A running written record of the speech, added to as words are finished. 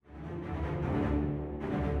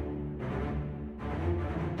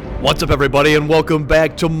What's up, everybody, and welcome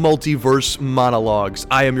back to Multiverse Monologues.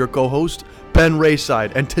 I am your co-host, Ben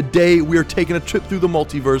Rayside, and today we are taking a trip through the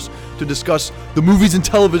multiverse to discuss the movies and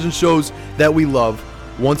television shows that we love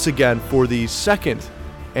once again for the second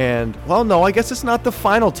and, well, no, I guess it's not the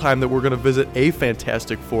final time that we're going to visit a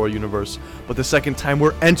Fantastic Four universe, but the second time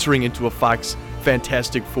we're entering into a Fox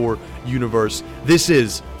Fantastic Four universe. This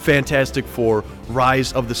is Fantastic Four: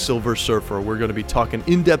 Rise of the Silver Surfer. We're going to be talking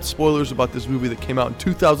in-depth spoilers about this movie that came out in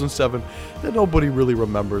 2007 that nobody really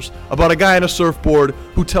remembers, about a guy on a surfboard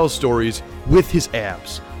who tells stories with his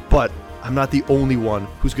abs. But I'm not the only one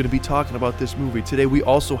who's going to be talking about this movie. Today we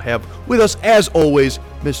also have with us, as always,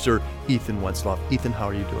 Mr. Ethan Wentzloff. Ethan, how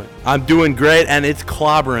are you doing? I'm doing great, and it's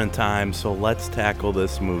clobbering time, so let's tackle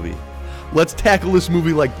this movie. Let's tackle this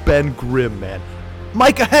movie like Ben Grimm, man.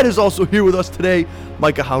 Micah Head is also here with us today.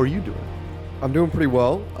 Micah, how are you doing? I'm doing pretty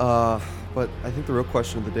well, but I think the real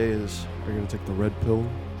question of the day is, are you going to take the red pill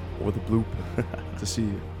or the blue pill to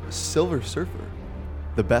see Silver Surfer,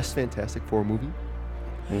 the best Fantastic Four movie?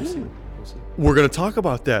 We'll see. We're going to talk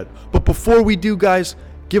about that. But before we do, guys,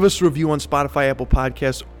 give us a review on Spotify, Apple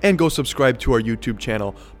Podcasts, and go subscribe to our YouTube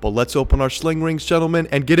channel. But let's open our sling rings, gentlemen,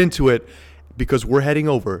 and get into it, because we're heading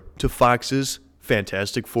over to Fox's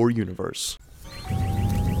Fantastic Four universe.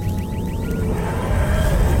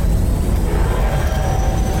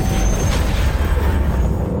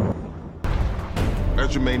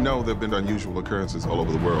 As you may know, there have been unusual occurrences all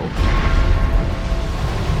over the world.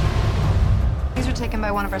 These were taken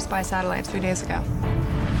by one of our spy satellites 3 days ago.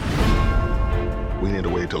 We need a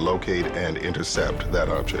way to locate and intercept that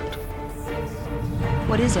object.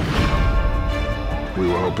 What is it? We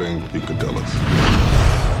were hoping you could tell us.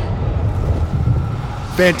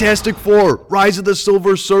 Fantastic Four: Rise of the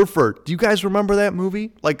Silver Surfer. Do you guys remember that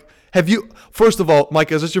movie? Like, have you? First of all,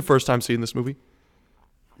 Mike, is this your first time seeing this movie?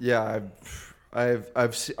 Yeah,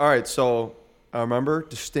 I've seen. All right, so I remember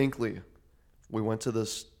distinctly, we went to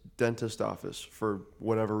this dentist office for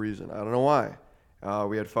whatever reason. I don't know why.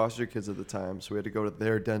 We had foster kids at the time, so we had to go to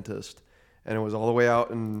their dentist, and it was all the way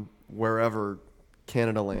out in wherever,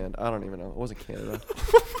 Canada land. I don't even know. It wasn't Canada.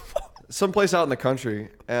 Someplace out in the country,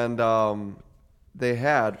 and they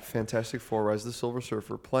had Fantastic Four: Rise of the Silver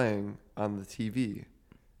Surfer playing on the TV.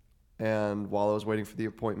 And while I was waiting for the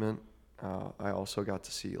appointment, I also got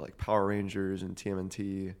to see like Power Rangers and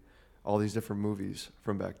TMNT, all these different movies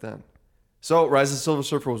from back then. So Rise of the Silver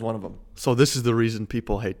Surfer was one of them. So this is the reason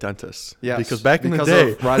people hate dentists. Yes, because back in the because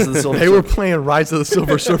day, of Rise of the Silver they were Surfer. playing Rise of the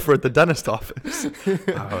Silver Surfer at the dentist office.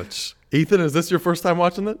 Ouch. Ethan, is this your first time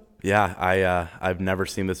watching it? Yeah, I've never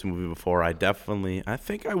seen this movie before. I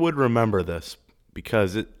think I would remember this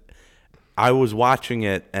because I was watching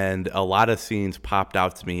it and a lot of scenes popped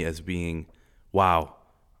out to me as being, wow,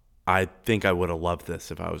 I think I would have loved this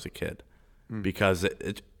if I was a kid, because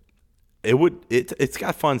it's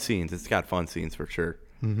got fun scenes. It's got fun scenes for sure.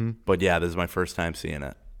 Mm-hmm. But yeah, this is my first time seeing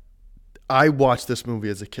it. I watched this movie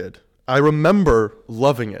as a kid. I remember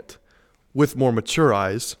loving it. With more mature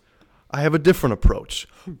eyes, I have a different approach.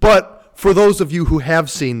 But for those of you who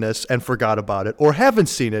have seen this and forgot about it, or haven't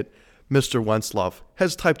seen it, Mr. Wentzloff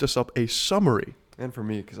has typed us up a summary. And for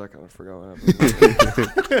me, because I kind of forgot what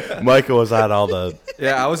happened. Michael was at all the...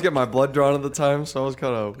 Yeah, I was getting my blood drawn at the time, so I was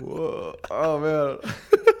kind of, whoa, oh man.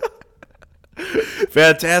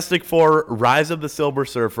 Fantastic Four: Rise of the Silver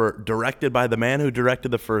Surfer, directed by the man who directed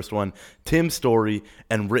the first one, Tim Story,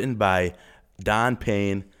 and written by Don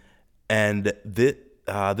Payne. And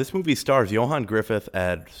this movie stars Johan Griffith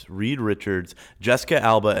as Reed Richards, Jessica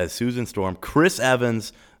Alba as Susan Storm, Chris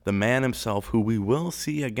Evans, the man himself, who we will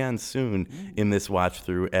see again soon in this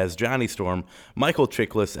watch-through, as Johnny Storm, Michael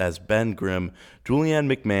Chiklis as Ben Grimm,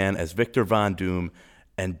 Julianne McMahon as Victor Von Doom,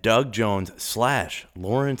 and Doug Jones /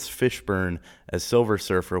 Lawrence Fishburne as Silver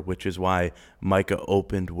Surfer, which is why Micah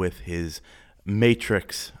opened with his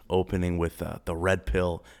Matrix opening with the red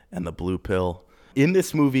pill and the blue pill. In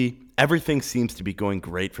this movie, everything seems to be going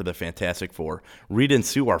great for the Fantastic Four. Reed and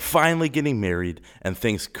Sue are finally getting married, and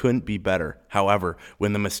things couldn't be better. However,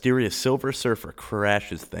 when the mysterious Silver Surfer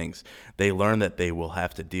crashes things, they learn that they will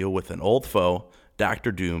have to deal with an old foe,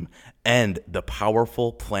 Doctor Doom, and the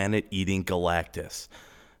powerful planet-eating Galactus.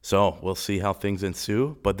 So we'll see how things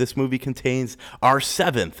ensue, but this movie contains our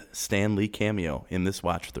 7th Stan Lee cameo in this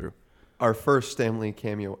watch-through. Our first Stan Lee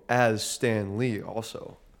cameo as Stan Lee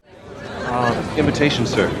also. Invitation,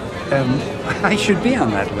 sir. I should be on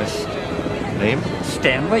that list. Name?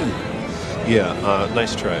 Stan Lee. Yeah,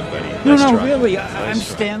 nice try, buddy. No, Nice no, try. really, Nice I'm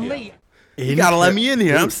try, Stan yeah. Lee. You gotta let me in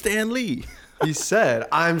here. I'm Stan Lee. He said,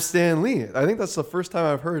 I'm Stan Lee. I think that's the first time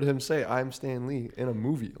I've heard him say, I'm Stan Lee in a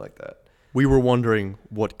movie like that. We were wondering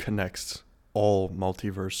what connects all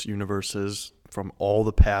multiverse universes from all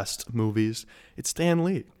the past movies, it's Stan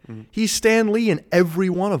Lee. Mm-hmm. He's Stan Lee in every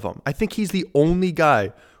one of them. I think he's the only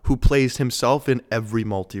guy who plays himself in every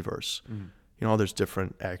multiverse. Mm-hmm. You know, there's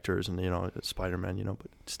different actors and, Spider-Man,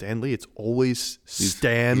 but Stan Lee, it's always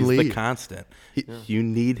Stan Lee. He's the constant. You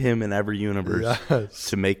need him in every universe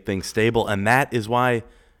to make things stable. And that is why,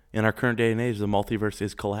 in our current day and age, the multiverse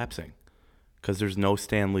is collapsing. Because there's no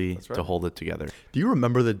Stan Lee to hold it together. Do you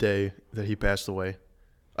remember the day that he passed away?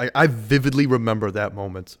 I vividly remember that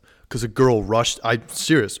moment. Because a girl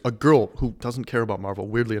a girl who doesn't care about Marvel,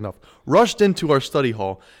 weirdly enough, rushed into our study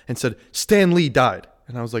hall and said, Stan Lee died.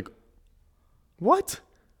 And I was like, what?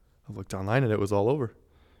 I looked online and it was all over.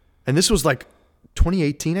 And this was like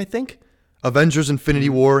 2018, I think. Avengers Infinity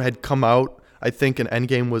War had come out, I think, and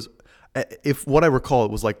Endgame was, if what I recall, it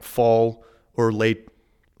was like fall or late,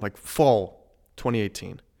 like fall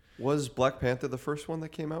 2018. Was Black Panther the first one that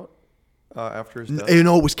came out after his death? It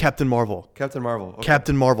was Captain Marvel. Captain Marvel. Okay.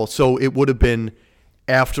 Captain Marvel. So it would have been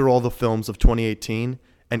after all the films of 2018,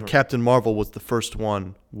 and Captain Marvel was the first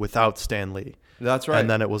one without Stan Lee. That's right. And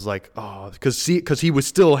then it was like, because he was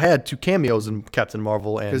still had 2 cameos in Captain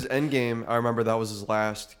Marvel. Because Endgame, I remember that was his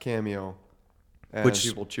last cameo. And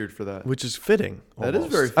people cheered for that. Which is fitting. That is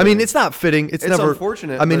very fitting. I mean, it's not fitting. It's never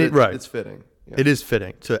unfortunate, I mean, but it's fitting. Yeah. It is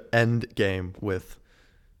fitting to end game with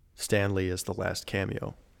Stan Lee as the last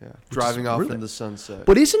cameo. Yeah. Driving off in the sunset.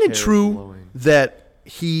 But isn't it true that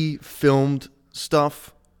he filmed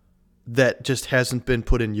stuff that just hasn't been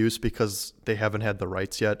put in use because they haven't had the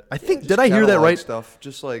rights yet? I think, did I hear that right? Stuff,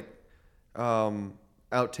 just like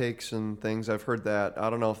outtakes and things. I've heard that. I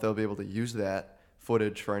don't know if they'll be able to use that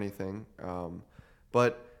footage for anything.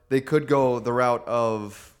 But they could go the route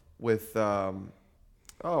of with,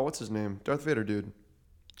 what's his name? Darth Vader dude.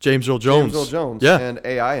 James Earl Jones. Yeah. And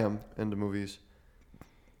AI him into movies.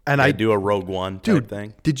 And I do a Rogue One type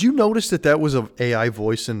thing. Did you notice that was an AI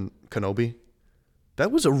voice in Kenobi?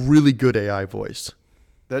 That was a really good AI voice.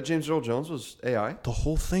 That James Earl Jones was AI? The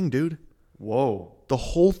whole thing, dude. Whoa. The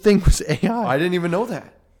whole thing was AI. I didn't even know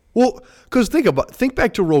that. Well, because think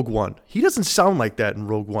back to Rogue One. He doesn't sound like that in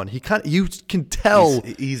Rogue One. You can tell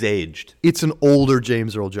he's aged. It's an older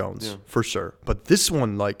James Earl Jones for sure. But this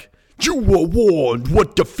one, like, you were warned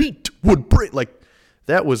what defeat would bring. Like,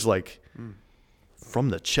 that was like from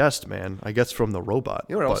the chest, man. I guess from the robot.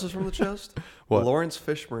 You know what else is from the chest? What? Lawrence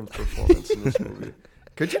Fishburne's performance in this movie.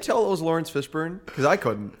 Could you tell it was Lawrence Fishburne? Because I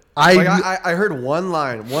couldn't. I heard one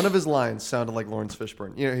line. One of his lines sounded like Lawrence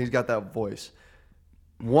Fishburne. You know, he's got that voice.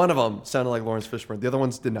 One of them sounded like Lawrence Fishburne. The other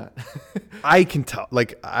ones did not. I can tell.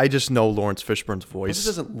 Like, I just know Lawrence Fishburne's voice. It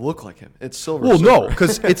doesn't look like him. It's Silver Well, Surfer. no,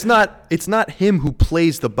 because it's not him who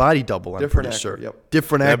plays the body double. I'm Different pretty actor, sure. yep.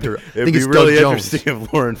 Different actor. It'd be really interesting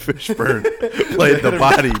if Lawrence Fishburne played the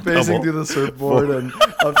body Facing double. through the surfboard and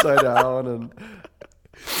upside down. And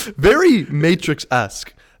very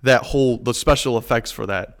Matrix-esque, the special effects for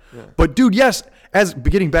that. Yeah. But, dude, yes,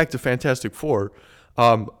 getting back to Fantastic Four,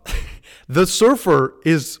 the surfer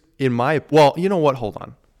is... well, you know what? Hold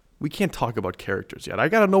on. We can't talk about characters yet. I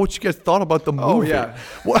got to know what you guys thought about the movie. Oh, yeah.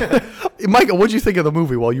 Michael, what did you think of the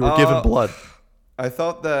movie while you were giving blood? I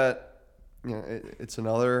thought that it's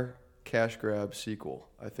another cash grab sequel.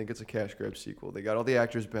 I think it's a cash grab sequel. They got all the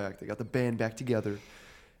actors back. They got the band back together.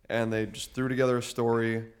 And they just threw together a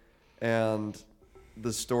story. And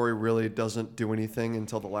the story really doesn't do anything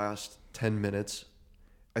until the last 10 minutes.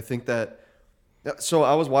 I think that... So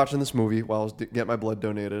I was watching this movie while I was getting my blood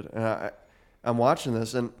donated, and I'm watching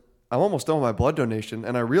this, and I'm almost done with my blood donation,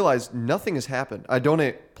 and I realized nothing has happened. I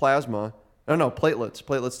donate plasma. No, platelets.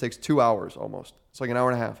 Platelets takes 2 hours almost. It's like an hour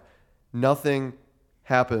and a half. Nothing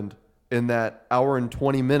happened in that hour and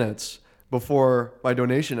 20 minutes before my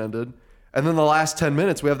donation ended. And then the last 10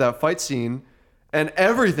 minutes, we have that fight scene, and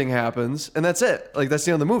everything happens, and that's it. Like, that's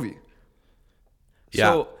the end of the movie.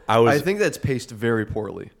 Yeah, So I think that's paced very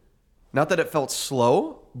poorly. Not that it felt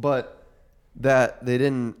slow, but that they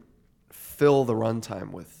didn't fill the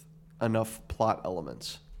runtime with enough plot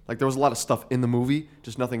elements. Like, there was a lot of stuff in the movie,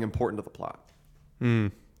 just nothing important to the plot.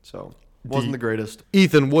 So, wasn't the greatest.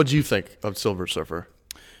 Ethan, what do you think of Silver Surfer?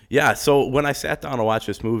 Yeah, so when I sat down to watch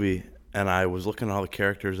this movie and I was looking at all the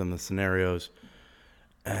characters and the scenarios,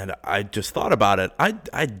 and I just thought about it,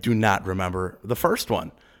 I do not remember the first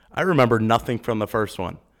one. I remember nothing from the first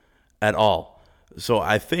one at all. So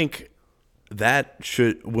I think that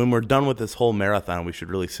when we're done with this whole marathon, we should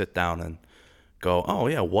really sit down and go, oh,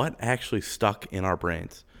 yeah, what actually stuck in our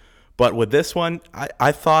brains? But with this one,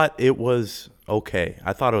 I thought it was okay.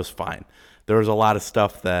 I thought it was fine. There was a lot of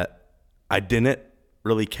stuff that I didn't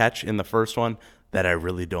really catch in the first one that I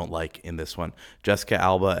really don't like in this one. Jessica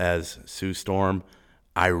Alba as Sue Storm,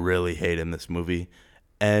 I really hate in this movie.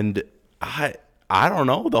 And I don't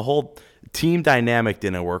know, the whole team dynamic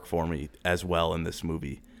didn't work for me as well in this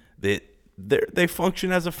movie. They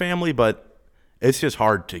function as a family, but it's just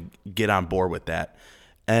hard to get on board with that.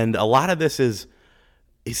 And a lot of this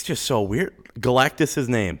it's just so weird. Galactus'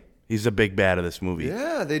 name. He's a big bad of this movie.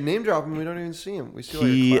 Yeah, they name drop him. We don't even see him. We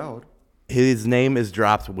see like a cloud. His name is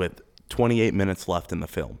dropped with 28 minutes left in the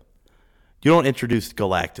film. You don't introduce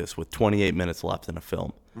Galactus with 28 minutes left in a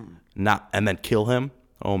film, and then kill him.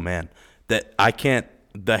 Oh man,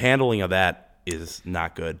 the handling of that is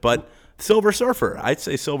not good. But Silver Surfer, I'd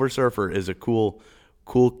say Silver Surfer is a cool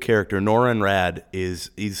character. Norin Rad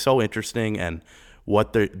he's so interesting, and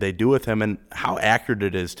what they do with him and how accurate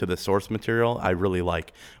it is to the source material, I really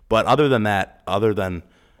like. But other than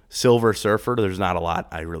Silver Surfer, there's not a lot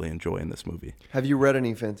I really enjoy in this movie. Have you read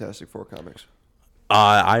any Fantastic Four comics?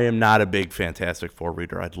 I am not a big Fantastic Four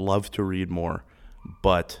reader. I'd love to read more,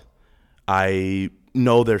 but I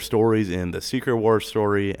know their stories in the Secret War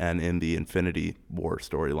story and in the Infinity War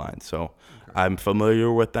storyline. So I'm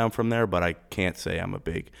familiar with them from there, but I can't say I'm a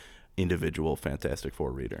big individual Fantastic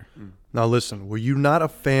Four reader. Now listen, were you not a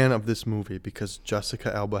fan of this movie because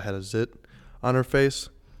Jessica Alba had a zit on her face?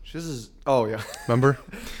 Oh yeah. Remember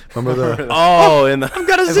the I've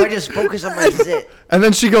got a zit. If I just focus on my zit. And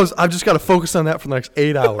then she goes, I've just got to focus on that for the next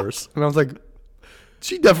 8 hours. And I was like,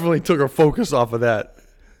 she definitely took her focus off of that.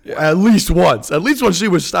 Yeah. At least once she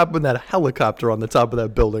was stopping that helicopter on the top of that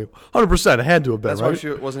building. 100%, it had to have been. That's right? why she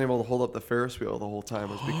wasn't able to hold up the Ferris wheel the whole time.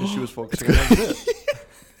 Was because she was focusing on it.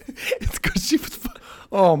 It's because she was.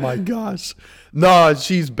 Oh my gosh, no,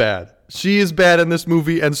 she's bad. She is bad in this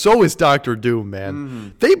movie, and so is Doctor Doom.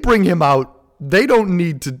 Man, They bring him out. They don't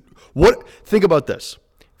need to. Think about this.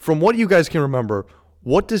 From what you guys can remember,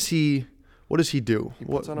 what does he do?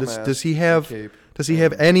 Does he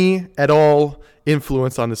have any at all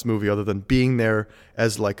influence on this movie other than being there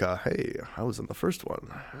as like hey, I was in the first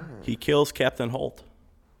one. He kills Captain Holt,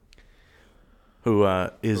 who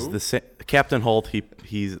is the same. Captain Holt.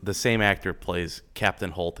 He's the same actor plays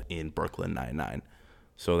Captain Holt in Brooklyn Nine-Nine.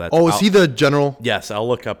 So that's. Oh, is he the general? Yes, I'll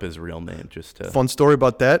look up his real name just to. Fun story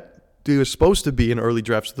about that. He was supposed to be in early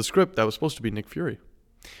drafts of the script. That was supposed to be Nick Fury,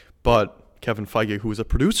 but Kevin Feige, who was a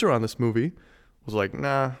producer on this movie, was like,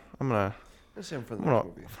 "Nah, I'm gonna save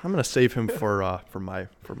him for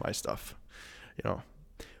my stuff,"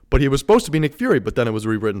 But he was supposed to be Nick Fury, but then it was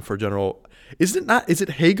rewritten for General. Is it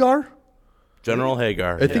Hagar? General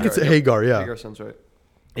Hagar. I think it's Hagar. Yeah. Hagar sounds right.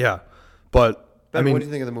 Yeah, but Ben, what do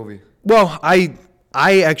you think of the movie? Well, I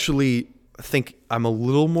actually think I'm a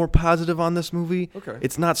little more positive on this movie. Okay.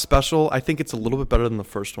 It's not special. I think it's a little bit better than the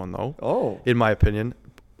first one, though. Oh. In my opinion,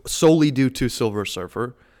 solely due to Silver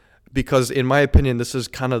Surfer, because in my opinion, this is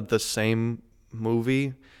kind of the same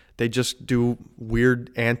movie. They just do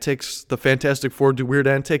weird antics. The Fantastic Four do weird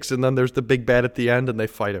antics, and then there's the big bad at the end, and they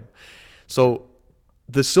fight him. So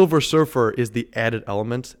the Silver Surfer is the added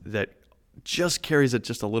element that just carries it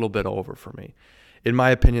just a little bit over for me. In my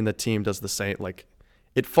opinion, the team does the same, like,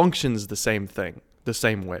 it functions the same thing, the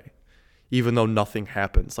same way, even though nothing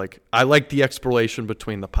happens. Like, I like the exploration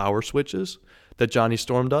between the power switches that Johnny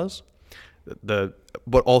Storm does,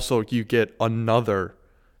 but also you get another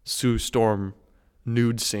Sue Storm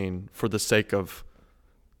nude scene for the sake of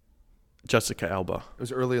Jessica Alba. It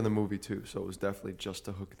was early in the movie too, so it was definitely just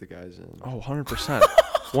to hook the guys in. Oh, 100%.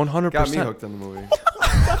 100%. Got me hooked on the movie.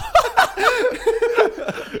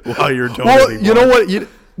 Wow, you're totally well, you know what?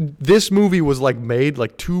 This movie was like made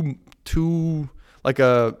like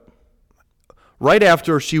right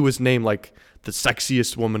after she was named like the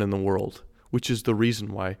sexiest woman in the world, which is the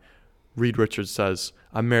reason why Reed Richards says,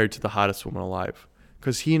 "I'm married to the hottest woman alive."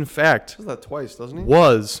 Because he, in fact, says that twice, doesn't he?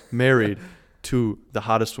 Was married to the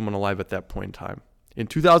hottest woman alive at that point in time. In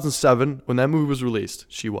 2007, when that movie was released,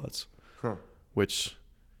 she was. Which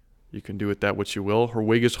you can do with that what you will. Her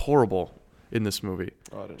wig is horrible in this movie.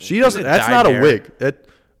 She doesn't. That's not a wig.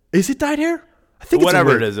 Is it dyed hair? I think whatever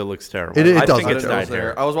it's a wig. it is, it looks terrible. It I does. think it's dyed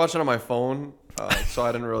hair. I was watching on my phone, so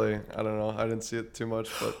I didn't really. I don't know. I didn't see it too much,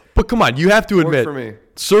 But come on, you have to admit, for me.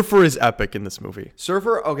 Surfer is epic in this movie.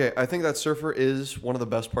 Surfer, okay, I think that Surfer is one of the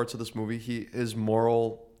best parts of this movie. His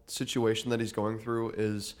moral situation that he's going through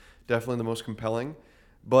is definitely the most compelling,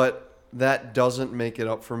 but that doesn't make it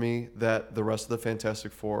up for me that the rest of the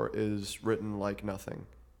Fantastic Four is written like nothing.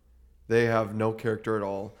 They have no character at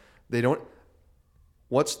all. They don't.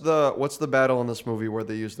 What's the battle in this movie where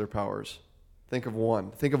they use their powers? Think of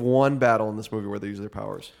one. Think of one battle in this movie where they use their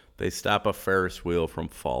powers. They stop a Ferris wheel from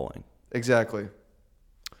falling. Exactly.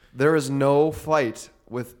 There is no fight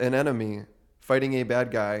with an enemy fighting a bad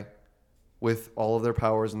guy with all of their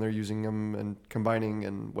powers, and they're using them and combining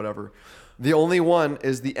and whatever. The only one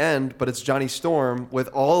is the end, but it's Johnny Storm with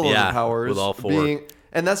all of the powers. With all four.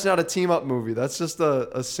 And that's not a team-up movie. That's just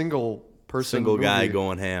a single-person Single movie. guy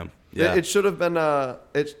going ham. Yeah. It should have been.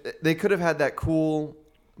 They could have had that cool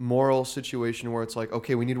moral situation where it's like,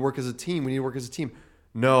 okay, we need to work as a team. We need to work as a team.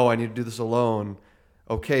 No, I need to do this alone.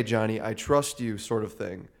 Okay, Johnny, I trust you, sort of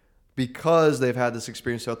thing. Because they've had this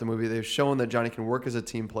experience throughout the movie, they've shown that Johnny can work as a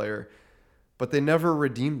team player, but they never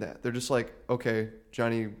redeemed that. They're just like, okay,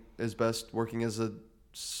 Johnny is best working as a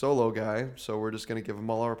solo guy, so we're just going to give him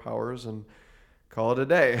all our powers and call it a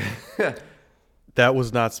day. That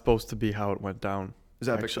was not supposed to be how it went down. Is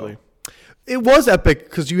that actually? It was epic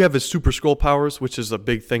because you have his super scroll powers, which is a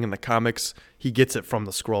big thing in the comics. He gets it from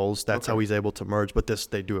the scrolls. That's how he's able to merge. But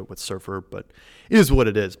they do it with Surfer. But it is what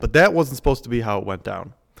it is. But that wasn't supposed to be how it went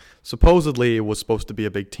down. Supposedly, it was supposed to be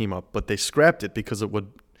a big team up, but they scrapped it because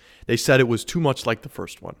they said it was too much like the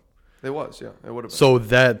first one. It was, yeah. It would have been. So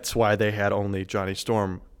that's why they had only Johnny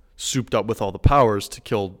Storm souped up with all the powers to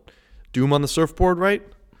kill Doom on the surfboard, right?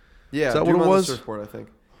 Yeah, is that Doom what it was? on the surfboard, I think.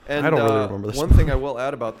 And I don't really remember this. One thing I will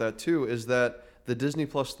add about that, too, is that the Disney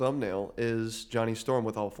Plus thumbnail is Johnny Storm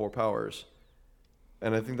with all 4 powers.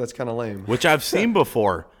 And I think that's kind of lame. Which I've seen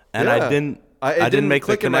before, and Yeah. I didn't make the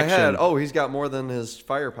click in my connection. head. Oh, he's got more than his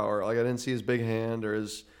firepower. Like, I didn't see his big hand or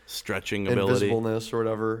his Stretching ability. invisibleness or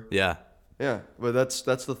whatever. Yeah. Yeah, but that's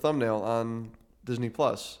the thumbnail on Disney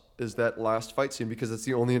Plus, is that last fight scene, because it's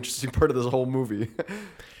the only interesting part of this whole movie.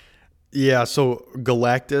 Yeah, so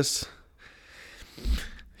Galactus,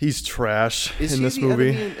 he's trash Is in he this the movie.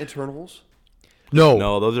 enemy in Eternals?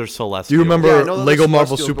 No, those are Celestials. Do you remember Yeah, I know those are Lego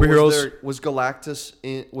Marvel Celestials, but superheroes? Was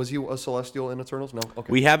Galactus was he a Celestial in Eternals? No.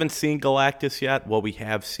 Okay. We haven't seen Galactus yet. What we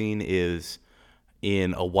have seen is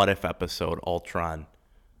in a What If episode, Ultron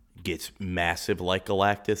gets massive like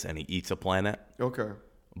Galactus and he eats a planet. Okay.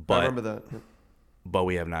 But, I remember that. But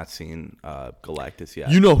we have not seen Galactus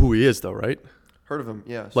yet. You know who he is, though, right? Heard of him?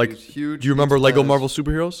 Yeah. So Like, he's huge. do you remember eats Lego planets. Marvel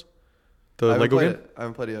superheroes? The I haven't Lego played game? it. I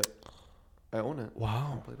haven't played it yet. I own it.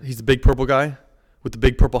 Wow. He's the big purple guy with the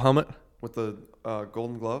big purple helmet? With the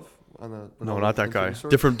golden glove on the. with No, all not the that guy.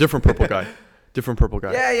 Infinity Sword? Different purple guy. Different purple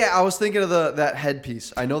guy. Yeah. I was thinking of that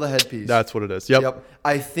headpiece. I know the headpiece. That's what it is. Yep.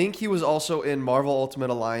 I think he was also in Marvel Ultimate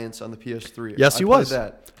Alliance on the PS3. Yes, I he played was.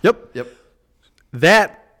 That. Yep. Yep.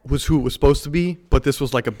 That was who it was supposed to be, but this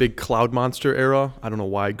was like a big cloud monster era. I don't know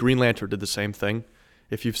why. Green Lantern did the same thing.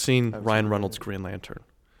 If you've seen Ryan Reynolds' Green Lantern,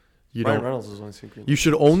 Ryan Reynolds has only seen Green Lantern. You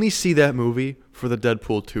should only see that movie for the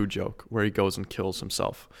Deadpool 2 joke where he goes and kills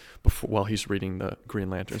himself while he's reading the Green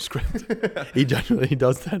Lantern script. He does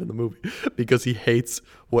that in the movie because he hates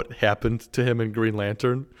what happened to him in Green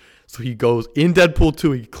Lantern. So he goes in Deadpool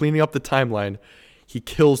 2, he's cleaning up the timeline. He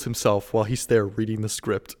kills himself while he's there reading the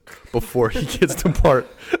script before he gets the part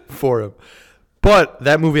for him. But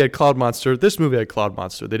that movie had Cloud Monster. This movie had Cloud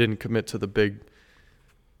Monster. They didn't commit to the big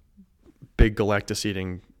Galactus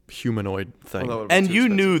eating humanoid thing. Well, that would've been And too you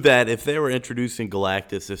expensive. knew that if they were introducing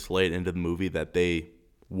Galactus this late into the movie, that they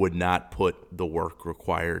would not put the work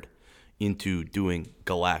required into doing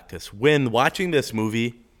Galactus. When watching this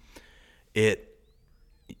movie, it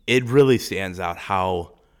really stands out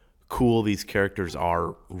how cool these characters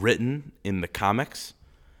are written in the comics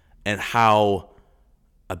and how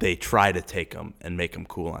they try to take them and make them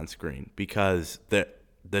cool on screen, because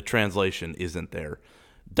the translation isn't there.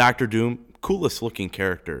 Dr. Doom, coolest looking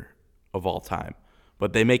character of all time,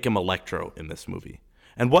 but they make him Electro in this movie.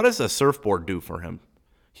 And what does a surfboard do for him?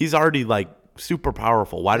 He's already like super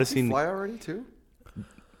powerful. Why does he fly already too?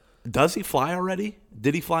 Does he fly already?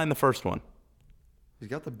 Did he fly in the first one? He's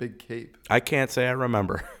got the big cape. I can't say I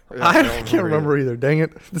remember. I can't remember either. Dang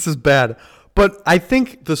it. This is bad. But I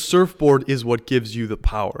think the surfboard is what gives you the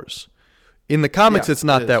powers. In the comics, Yeah, it's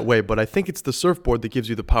not it that is. way, but I think it's the surfboard that gives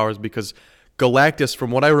you the powers because Galactus, from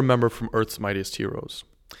what I remember from Earth's Mightiest Heroes,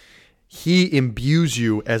 he imbues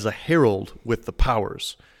you as a herald with the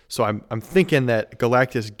powers. So I'm thinking that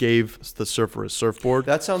Galactus gave the surfer a surfboard.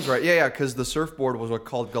 That sounds right. Yeah, because the surfboard was what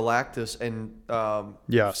called Galactus, and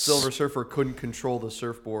Yes. Silver Surfer couldn't control the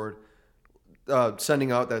surfboard,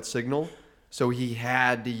 sending out that signal. So he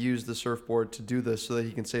had to use the surfboard to do this so that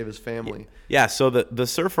he can save his family. Yeah, so the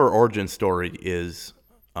surfer origin story is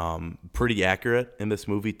pretty accurate in this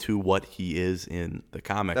movie to what he is in the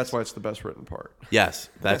comics. That's why it's the best written part. Yes,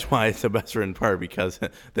 that's why it's the best written part, because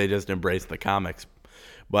they just embrace the comics.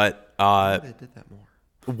 But They did that more.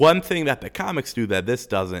 one thing that the comics do that this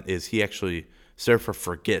doesn't is Surfer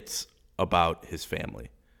forgets about his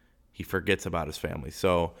family. he forgets about his family.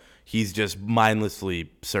 So he's just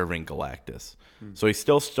mindlessly serving Galactus. So he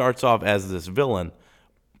still starts off as this villain,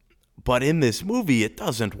 but in this movie, it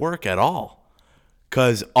doesn't work at all.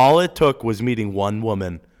 Because all it took was meeting one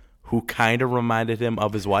woman who kind of reminded him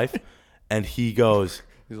of his wife, and he goes...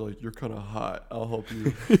 He's like, you're kind of hot. I'll help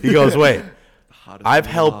you. He goes, wait, I've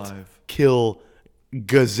man helped alive. kill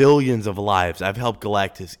gazillions of lives. I've helped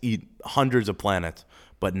Galactus eat hundreds of planets.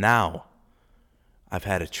 But now, I've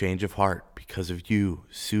had a change of heart because of you,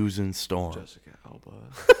 Susan Storm. Jessica Alba.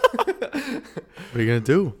 What are you going to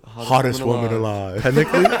do? Hottest woman alive.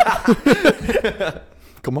 Technically?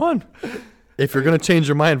 Come on. If you're going to change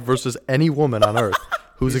your mind versus any woman on Earth,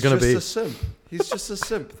 who's it going to be? He's just a simp. He's just a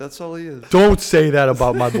simp. That's all he is. Don't say that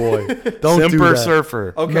about my boy. Don't do Simper that.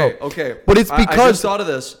 Surfer. Okay, No. okay. But it's I because- just thought of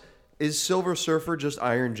this. Is Silver Surfer just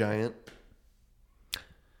Iron Giant?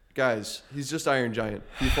 Guys, he's just Iron Giant.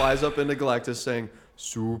 He flies up into Galactus saying,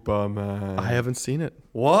 Superman. I haven't seen it.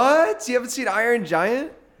 What? You haven't seen Iron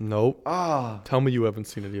Giant? Nope. Ah. Tell me you haven't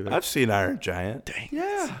seen it either. I've seen Iron Giant. Dang.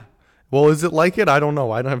 Yeah. Well, is it like it? I don't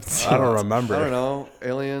know. I haven't seen I don't it. remember. I don't know.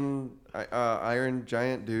 Alien, Iron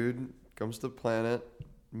Giant dude comes to planet.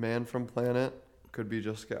 Man from planet. Could be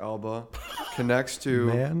Jessica Alba. Connects to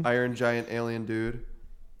Man? Iron Giant alien dude.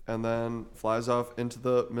 And then flies off into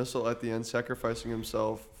the missile at the end, sacrificing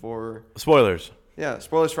himself for... Spoilers. Yeah,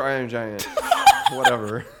 spoilers for Iron Giant.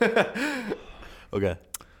 Whatever. Okay.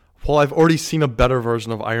 Well, I've already seen a better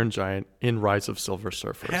version of Iron Giant in Rise of Silver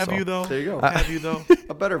Surfer. Have so- you, though? There you go. Have you, though?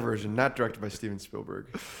 A better version, not directed by Steven Spielberg.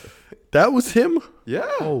 That was him? Yeah.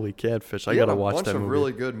 Holy catfish. I He got to had a watch bunch that of movie.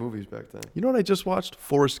 really good movies back then. You know what I just watched?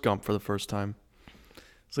 Forrest Gump for the first time.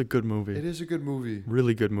 It's a good movie. It is a good movie.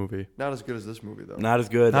 Really good movie. Not as good as this movie, though. Not as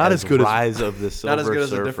good Not as as good as- Rise of the Silver Not as good as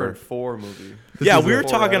Surfer. a different 4 movie. Yeah, is we a were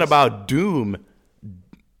talking 4S. about Doom.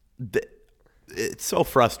 It's so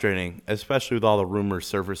frustrating, especially with all the rumors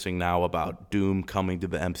surfacing now about Doom coming to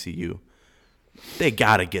the MCU. They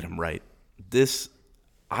got to get him right.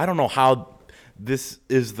 I don't know how this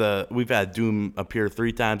is we've had Doom appear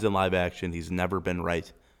 3 times in live action. He's never been right.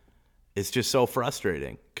 It's just so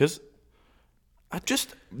frustrating because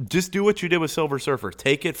just do what you did with Silver Surfer.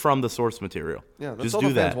 Take it from the source material. Yeah, that's just all do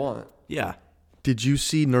the fans that. want. Yeah. Did you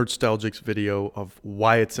see Nerdstalgic's video of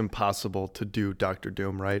why it's impossible to do Doctor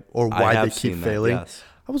Doom, right? Or I why have they keep seen that, failing? yes.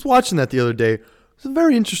 I was watching that the other day. Some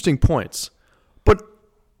very interesting points. But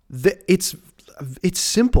it's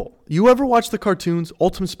simple. You ever watch the cartoons?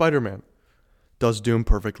 Ultimate Spider-Man does Doom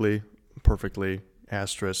perfectly,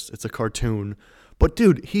 asterisk. It's a cartoon. But,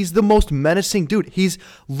 dude, he's the most menacing dude. He's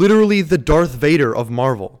literally the Darth Vader of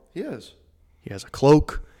Marvel. He is. He has a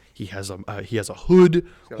cloak. He has a hood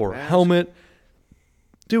got a or a mask. helmet.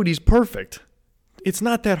 Dude, he's perfect. It's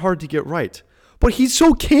not that hard to get right. But he's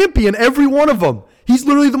so campy in every one of them. He's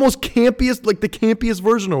literally the most campiest, like the campiest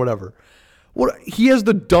version or whatever. He has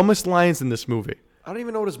the dumbest lines in this movie. I don't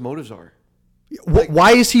even know what his motives are.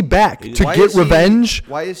 Why is he back? To Why get is he- revenge?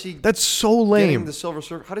 Why is he That's so getting lame. the Silver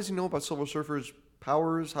Surfer? How does he know about Silver Surfer's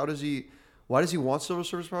powers? Why does he want Silver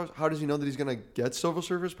Surfer's powers? How does he know that he's going to get Silver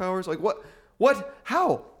Surfer's powers? Like what?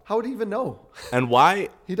 How would he even know? And why?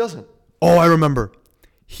 He doesn't. Oh, I remember.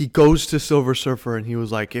 He goes to Silver Surfer and he was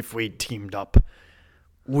like, if we teamed up,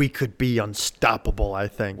 we could be unstoppable, I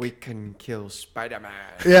think. We can kill Spider-Man.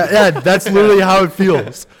 Yeah, that's literally how it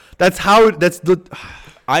feels.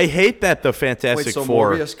 I hate that the Fantastic Wait, so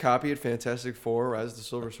Four. Morbius copied Fantastic Four, Rise of the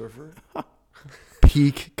Silver Surfer?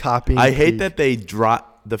 peak copying. I hate peak. that they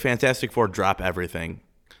drop the Fantastic Four, drop everything,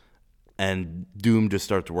 and Doom just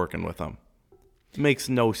starts working with them. It makes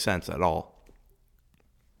no sense at all.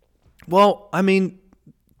 Well, I mean,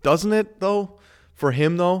 doesn't it though? For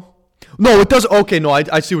him though? No, it doesn't. Okay, no,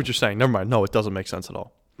 I see what you're saying. Never mind. No, it doesn't make sense at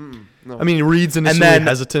all. No. I mean, Reed's And initially then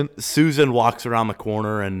hesitant. Susan walks around the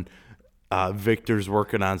corner, and Victor's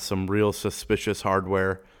working on some real suspicious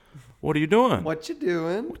hardware. What are you doing? What you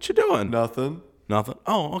doing? What you doing? Nothing. Nothing.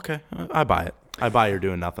 Oh, okay. I buy it. I buy you're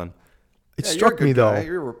doing nothing. It Yeah, struck you're a me good guy. though.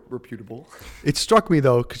 You're reputable. It struck me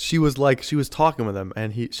though because she was talking with him,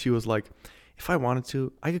 and she was like, if I wanted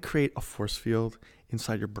to, I could create a force field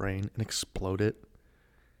inside your brain and explode it.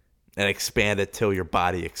 And expand it till your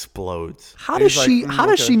body explodes. How And does he's she? like, how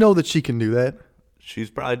does okay. she know that she can do that? She's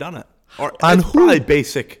probably done it. Or On it's who? probably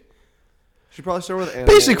basic. Should probably start with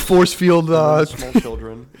animals. Basic force field. and then small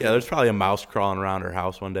children. Yeah, there's probably a mouse crawling around her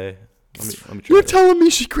house one day. Let me try You're this. telling me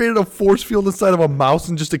she created a force field inside of a mouse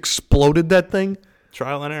and just exploded that thing?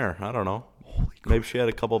 Trial and error. I don't know. Maybe she had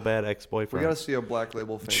a couple bad ex-boyfriends. We gotta see a Black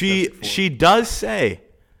Label. She Fantastic Four. she does say.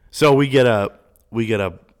 So we get a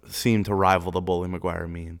scene to rival the Bully Maguire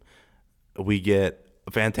meme. We get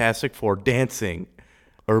Fantastic Four dancing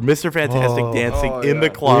or Mr. Fantastic dancing in the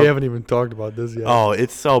yeah. club. We haven't even talked about this yet. Oh,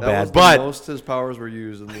 it's so That bad. was But the most his powers were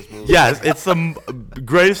used in this movie. yes, it's the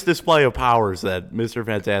greatest display of powers that Mr.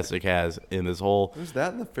 Fantastic has in this whole There's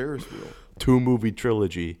that in the Ferris wheel. 2-movie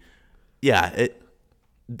trilogy. Yeah,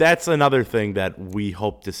 that's another thing that we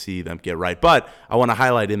hope to see them get right. But I want to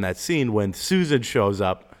highlight in that scene when Susan shows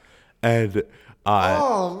up and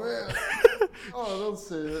Oh, man. Oh, don't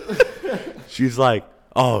say it. she's like,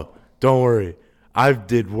 "Oh, don't worry. I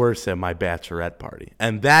did worse at my bachelorette party."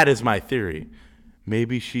 And that is my theory.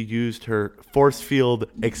 Maybe she used her force field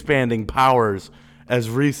expanding powers as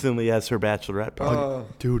recently as her bachelorette party.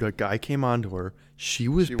 Dude, a guy came on to her. She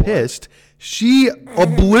was pissed. She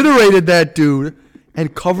obliterated that dude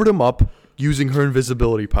and covered him up using her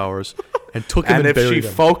invisibility powers and took him and and if she buried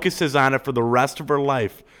him. focuses on it for the rest of her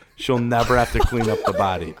life, she'll never have to clean up the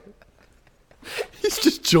body. He's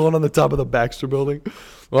just chilling on the top of the Baxter building.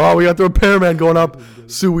 Oh, we got the repairman going up.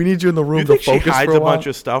 Sue, we need you in the room You to think she focus hides for a a while. bunch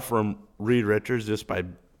of stuff from Reed Richards just by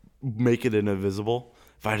making it invisible?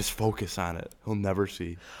 If I just focus on it, he'll never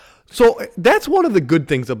see. So that's one of the good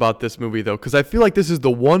things about this movie, though, because I feel like this is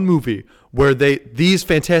the one movie where these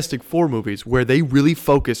Fantastic Four movies, where they really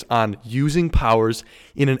focus on using powers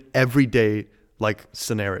in an everyday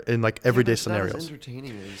scenario, in everyday It's not as scenarios.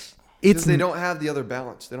 entertaining as... It's They don't have the other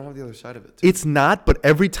balance. They don't have the other side of it. It's not, but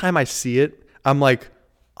every time I see it, I'm like,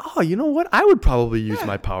 oh, you know what? I would probably use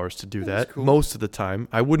my powers to do that most of the time.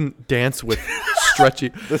 I wouldn't dance with stretchy.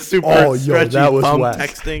 The super Oh, stretchy that was thumb whack.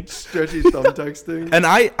 texting. Stretchy thumb texting. And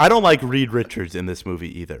I don't like Reed Richards in this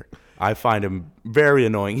movie either. I find him very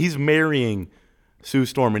annoying. He's marrying Sue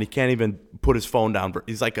Storm, and he can't even put his phone down.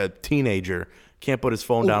 He's like a teenager. Can't put his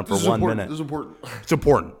phone down for 1 minute. This is important. It's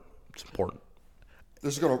important. It's important.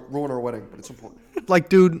 This is going to ruin our wedding, but it's important. Like,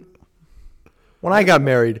 dude, when I got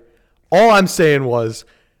married, all I'm saying was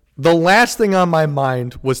the last thing on my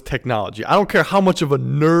mind was technology. I don't care how much of a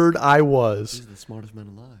nerd I was. He's the smartest man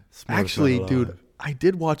alive. Actually, dude, I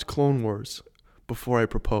did watch Clone Wars before I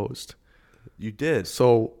proposed. You did.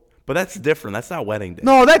 So, But that's different. That's not wedding day.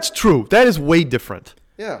 no, that's true. That is way different.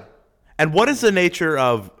 Yeah. And what is the nature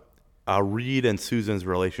of Reed and Susan's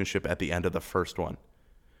relationship at the end of the first one?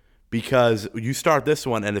 Because you start this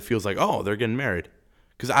one and it feels like, oh, they're getting married.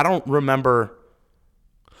 Because I don't remember.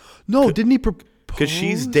 No, didn't he propose? Because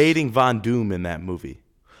she's dating Von Doom in that movie.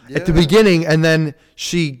 At the beginning, and then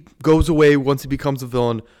she goes away once he becomes a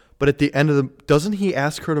villain. But at the end of doesn't he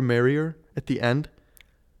ask her to marry her at the end?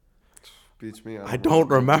 Beats me. I don't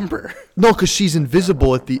remember. No, because she's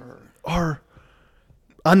invisible at the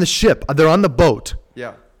on the ship. They're on the boat.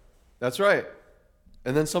 Yeah. That's right.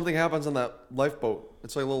 And then something happens on that lifeboat.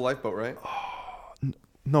 It's like a little lifeboat, right?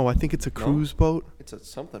 No, I think it's a cruise boat. It's a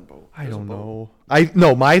something boat. I There's a don't boat.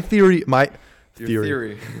 know. My theory. Your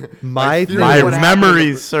theory. My theory My is what happened.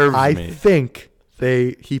 memory serves I me. think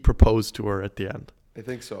he proposed to her at the end. I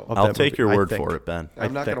think so. of I'll that take movie. your I word think. for it, Ben.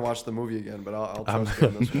 I'm not going to think. watch the movie again, but I'll trust you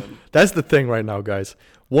on this one. That's the thing right now, guys.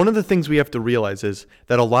 One of the things we have to realize is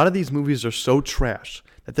that a lot of these movies are so trash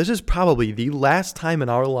that this is probably the last time in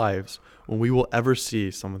our lives when we will ever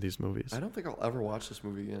see some of these movies. I don't think I'll ever watch this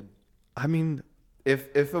movie again. I mean,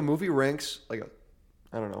 If a movie ranks like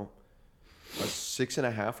I don't know, a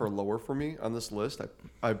 6.5 or lower for me on this list,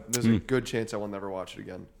 there's a good chance I will never watch it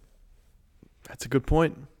again. that's a good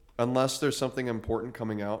point. Unless there's something important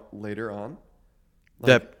coming out later on.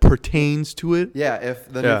 That pertains to it. Yeah, if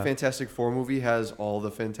the Yeah. new Fantastic Four movie has all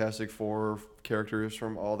the Fantastic Four characters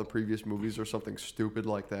from all the previous movies or something stupid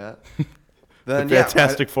like that, then The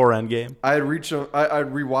Fantastic Four Endgame. I'd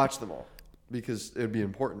rewatch them all because it'd be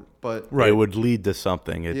important. But It would lead to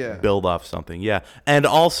something. It'd Yeah. build off something. Yeah. And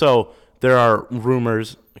also, there are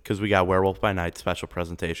rumors, because we got Werewolf by Night special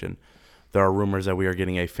presentation. There are rumors that we are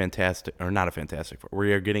getting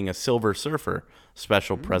we are getting a Silver Surfer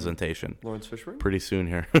special presentation Lawrence Fishburne, pretty soon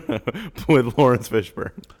here with Lawrence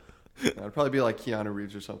Fishburne. I'd probably be like Keanu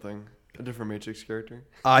Reeves or something, a different Matrix character.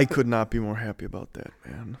 I could not be more happy about that,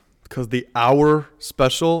 man. Because the hour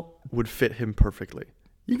special would fit him perfectly.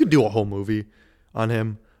 You could do a whole movie on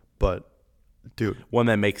him, but dude, One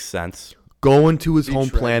that makes sense. going to his Be home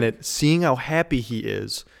tragic. planet, seeing how happy he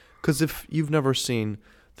is. Because if you've never seen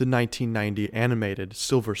the 1990 animated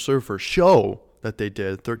Silver Surfer show that they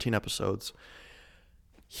did, 13 episodes,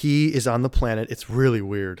 he is on the planet. It's really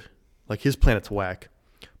weird. Like, his planet's whack.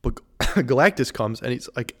 But Galactus comes and he's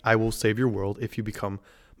like, I will save your world if you become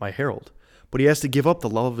my herald. But he has to give up the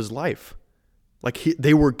love of his life. Like,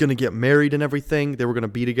 they were going to get married and everything. They were going to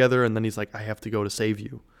be together. And then he's like, I have to go to save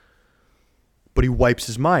you. But he wipes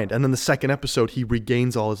his mind. And then the second episode, he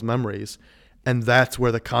regains all his memories. And that's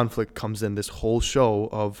where the conflict comes in. This whole show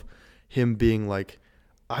of him being like,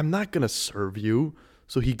 I'm not going to serve you.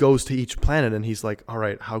 So he goes to each planet and he's like, all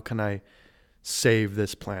right, how can I save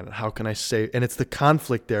this planet? How can I save? And it's the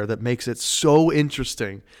conflict there that makes it so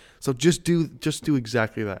interesting. So just do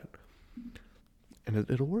exactly that. And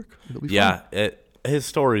it'll work. It'll be fun. His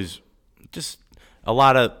story's just a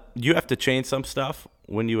lot of, you have to change some stuff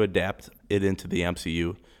when you adapt it into the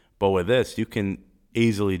MCU. But with this, you can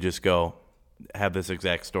easily just go have this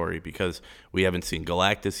exact story because we haven't seen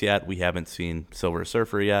Galactus yet. We haven't seen Silver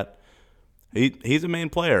Surfer yet. He's a main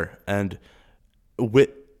player. And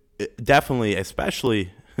definitely,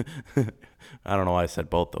 especially, I don't know why I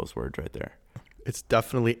said both those words right there. It's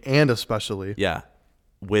definitely and especially. Yeah.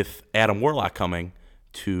 With Adam Warlock coming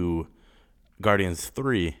to Guardians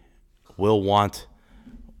 3, we'll want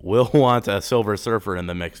a Silver Surfer in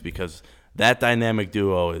the mix because that dynamic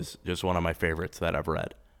duo is just one of my favorites that I've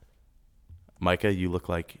read. Micah, you look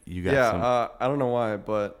like you got some. I don't know why,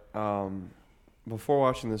 but before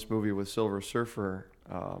watching this movie with Silver Surfer,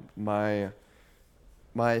 my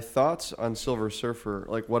thoughts on Silver Surfer,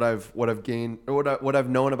 like what I've gained, or what I've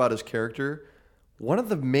known about his character, one of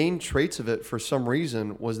the main traits of it for some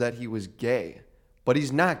reason was that he was gay, but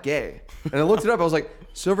he's not gay. And I looked it up. I was like,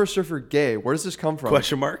 Silver Surfer gay? Where does this come from?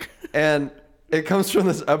 Question mark. And it comes from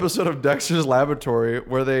this episode of Dexter's Laboratory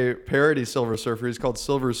where they parody Silver Surfer. He's called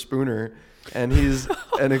Silver Spooner, and he's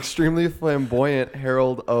an extremely flamboyant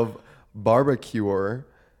herald of barbecuer,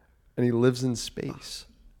 and he lives in space.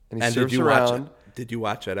 And he surfs around. Did you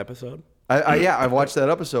watch that episode? I've watched that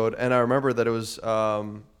episode, and I remember that it was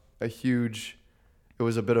it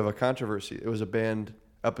was a bit of a controversy. It was a banned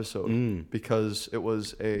episode because it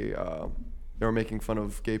was they were making fun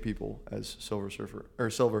of gay people as Silver Surfer or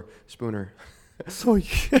Silver Spooner. So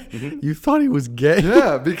you thought he was gay?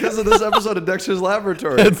 Yeah, because of this episode of Dexter's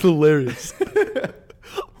Laboratory. That's hilarious.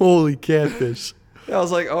 Holy catfish. Yeah, I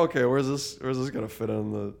was like, okay, where's this gonna fit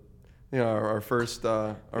in our first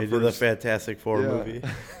They did the Fantastic Four movie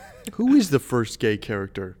Who is the first gay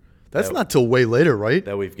character? That's not till way later, right?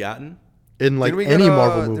 that we've gotten. In like any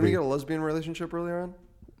Marvel movie. Did we get a lesbian relationship earlier on?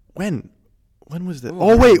 When was that?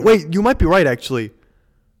 Oh, wait, you might be right actually.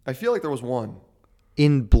 I feel like there was one.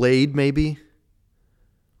 In Blade, maybe.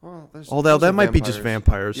 Well, that might be just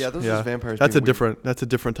vampires. Yeah, those are just vampires. That's a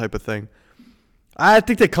different type of thing. I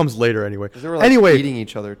think that comes later anyway. They were like eating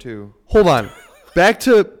each other too. Hold on. Back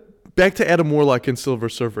to Adam Warlock and Silver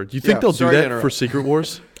Surfer. Do you think they'll do that for Secret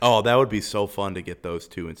Wars? Oh, that would be so fun to get those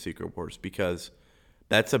two in Secret Wars because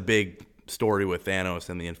that's a big story with Thanos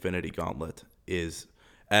and the Infinity Gauntlet is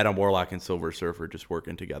Adam Warlock and Silver Surfer just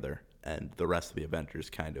working together and the rest of the Avengers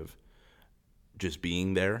kind of just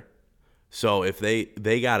being there. So if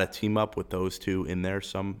they got to team up with those two in there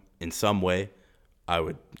in some way, I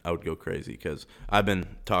would go crazy because I've been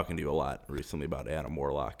talking to you a lot recently about Adam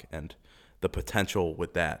Warlock and the potential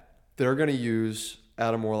with that. They're going to use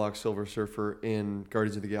Adam Warlock, Silver Surfer in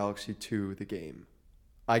Guardians of the Galaxy 2, the game.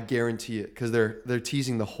 I guarantee it because they're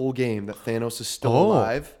teasing the whole game that Thanos is still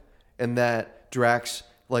alive and that Drax,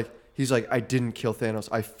 he's like, I didn't kill Thanos.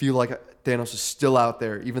 I feel like Thanos is still out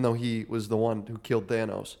there, even though he was the one who killed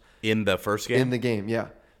Thanos. In the first game? In the game, yeah.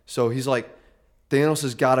 So he's like, Thanos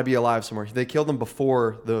has got to be alive somewhere. They killed him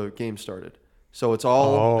before the game started. So it's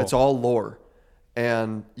all lore.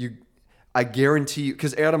 And I guarantee you,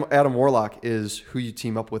 because Adam Warlock is who you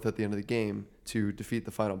team up with at the end of the game to defeat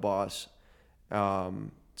the final boss.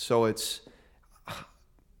 So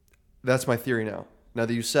that's my theory now. Now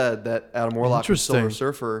that you said that Adam Warlock and Silver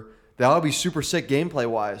Surfer, that would be super sick gameplay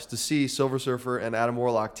wise to see Silver Surfer and Adam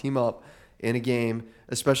Warlock team up in a game,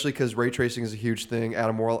 especially because ray tracing is a huge thing.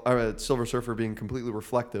 Silver Surfer being completely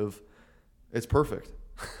reflective, it's perfect.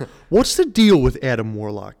 What's the deal with Adam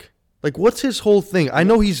Warlock? Like, what's his whole thing? I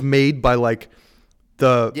know he's made by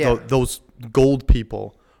those gold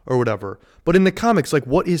people or whatever, but in the comics,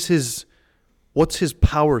 what's his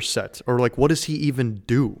power set, or what does he even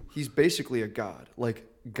do? He's basically a god, like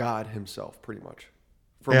God himself, pretty much.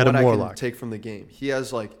 From Adam what Warlock. I can take from the game, he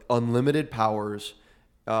has unlimited powers,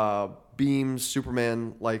 beams,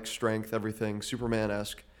 Superman-like strength, everything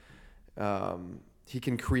Superman-esque. He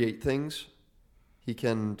can create things. He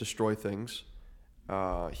can destroy things. He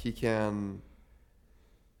has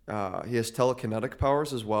telekinetic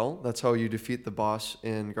powers as well. That's how you defeat the boss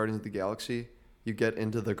in Guardians of the Galaxy. You get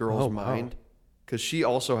into the girl's mind because she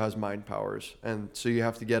also has mind powers, and so you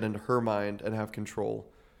have to get into her mind and have control.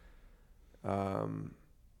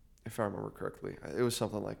 If I remember correctly, it was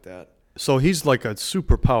something like that. So he's like a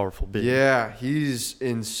super powerful being. Yeah, he's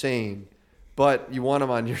insane, but you want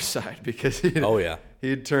him on your side because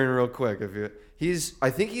he'd turn real quick if you. I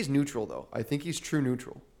think he's neutral though. I think he's true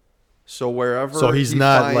neutral. So wherever he's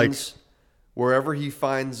not finds, wherever he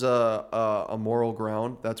finds a moral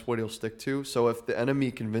ground, that's what he'll stick to. So if the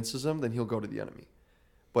enemy convinces him, then he'll go to the enemy.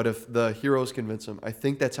 But if the heroes convince him, I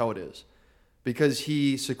think that's how it is. Because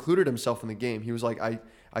he secluded himself in the game. He was like,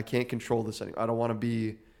 I can't control this anymore. I don't want to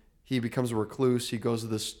be... He becomes a recluse. He goes to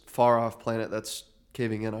this far-off planet that's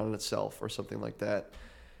caving in on itself or something like that.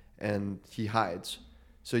 And he hides.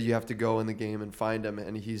 So you have to go in the game and find him,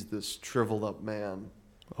 and he's this shriveled up man.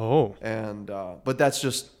 Oh. And but that's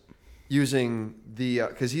just using the...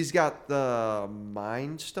 Because he's got the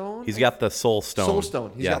Mind Stone? He's got the Soul Stone. Soul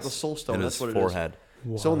Stone. He's got the Soul Stone. In That's his what forehead. it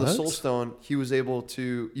is. So in the Soul Stone, he was able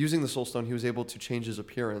to, using the Soul Stone, he was able to change his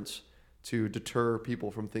appearance to deter people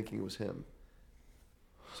from thinking it was him.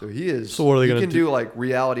 So he is. So what are they going to do? Like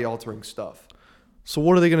reality altering stuff. So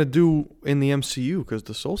what are they going to do in the MCU? Because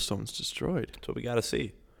the Soul Stone's destroyed. That's what we got to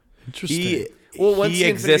see. Interesting. He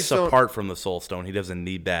exists apart from the Soul Stone. He doesn't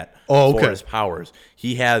need that for his powers.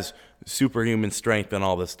 He has superhuman strength and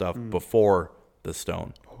all this stuff before the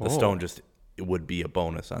stone. The stone just... It would be a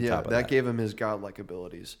bonus on top of that. Yeah, that gave him his godlike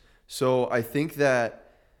abilities. So I think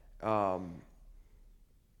that, I don't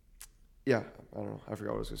know. I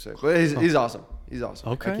forgot what I was going to say. But he's awesome. He's awesome.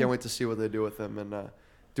 Okay. I can't wait to see what they do with him. And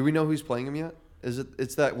do we know who's playing him yet?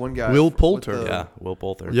 It's that one guy. Will Poulter. Will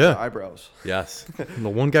Poulter. With the eyebrows. Yes. The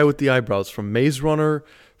one guy with the eyebrows from Maze Runner,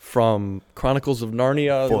 from Chronicles of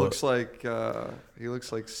Narnia. He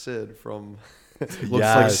looks like Sid from... Looks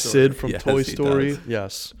like Sid from Toy Story.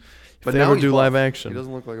 Yes. But now do live action. He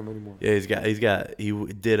doesn't look like him anymore. Yeah, he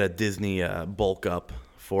did a Disney bulk up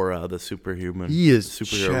for the superhuman. He is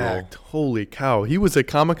superhero jacked. role. Holy cow. He was at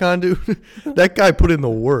Comic-Con, dude. That guy put in the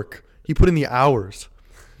work. He put in the hours.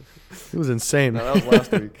 It was insane. No, that was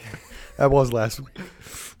last week. That was last week.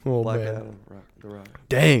 Oh, Black man. Adam, the Rock.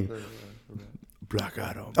 Dang. Black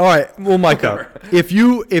Adam. All right. Well, Micah, if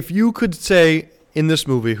you could say in this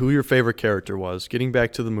movie who your favorite character was, getting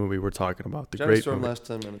back to the movie we're talking about, the Johnny great Storm movie. last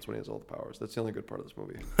 10 minutes when he has all the powers. That's the only good part of this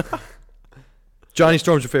movie. Johnny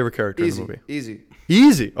Storm's your favorite character in the movie.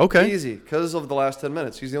 Easy. Okay. Easy, because of the last 10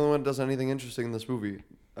 minutes. He's the only one that does anything interesting in this movie,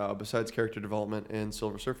 besides character development and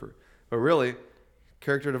Silver Surfer. But really,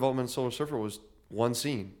 character development in Silver Surfer was one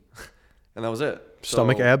scene, and that was it.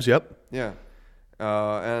 Stomach abs, yep. Yeah.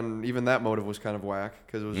 And even that motive was kind of whack,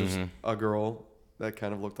 because it was just a girl that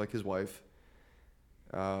kind of looked like his wife.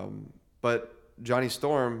 But Johnny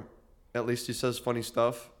Storm, at least he says funny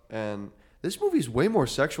stuff, and this movie's way more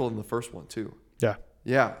sexual than the first one too. Yeah.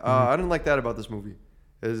 Yeah, I didn't like that about this movie.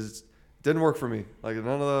 It didn't work for me. Like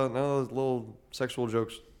none of those little sexual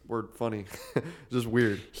jokes were funny. It's just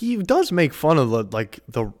weird. He does make fun of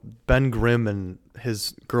the Ben Grimm and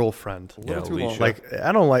his girlfriend. A little too long. Like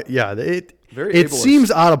I don't like. Yeah, it Very ableist. seems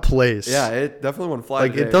out of place. Yeah, it definitely wouldn't fly.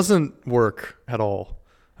 Like today. it doesn't work at all.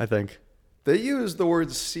 I think. They use the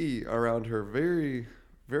word "C" around her very,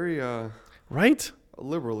 very right.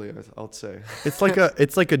 Liberally, I'll say. It's like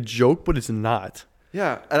a joke, but it's not.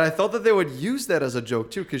 Yeah, and I thought that they would use that as a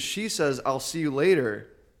joke too, because she says, "I'll see you later,"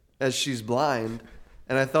 as she's blind,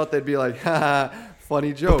 and I thought they'd be like, "Ha,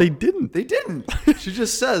 funny joke." But they didn't. They didn't. She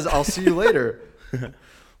just says, "I'll see you later."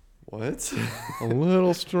 What? A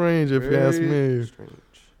little strange, if you ask me.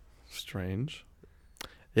 Strange.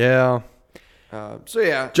 Yeah.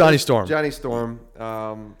 Johnny Storm. Johnny Storm.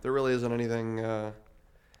 There really isn't anything.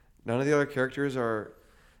 None of the other characters are.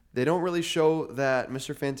 They don't really show that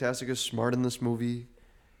Mr. Fantastic is smart in this movie.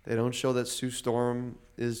 They don't show that Sue Storm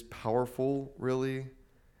is powerful, really.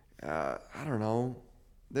 I don't know.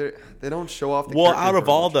 They don't show off. Well, out of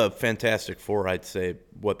all the Fantastic Four, I'd say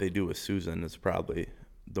what they do with Susan is probably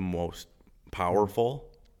the most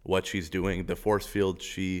powerful. What she's doing, the force field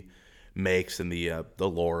she makes, and the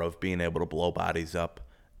lore of being able to blow bodies up,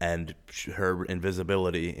 and her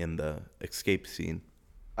invisibility in the escape scene.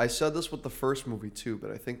 I said this with the first movie too, but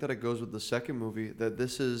I think that it goes with the second movie, that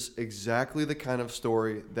this is exactly the kind of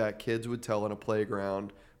story that kids would tell in a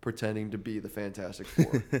playground pretending to be the Fantastic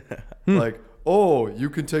Four. Like, oh, you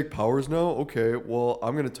can take powers now? Okay, well,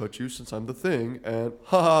 I'm going to touch you since I'm the Thing, and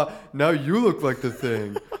haha, now you look like the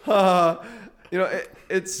Thing. Haha. You know,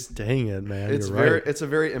 it's... Dang it, man. It's It's a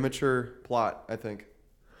very immature plot, I think.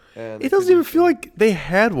 And it doesn't even feel like they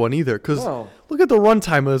had one either, because look at the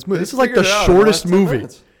runtime of this movie. This is like the shortest movie.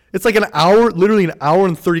 It's like an hour, literally an hour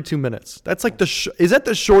and 32 minutes. That's like is that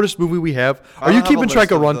the shortest movie we have? Are you keeping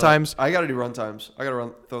track of runtimes? I got to do runtimes. I got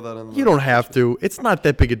to throw that in. You don't have to. It's not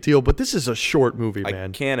that big a deal, but this is a short movie, man.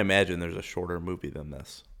 I can't imagine there's a shorter movie than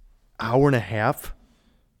this. Hour and a half?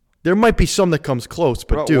 There might be some that comes close,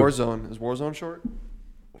 but dude. Warzone? Is Warzone short?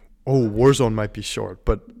 Oh, Warzone might be short,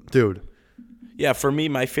 but dude. Yeah, for me,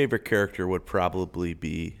 my favorite character would probably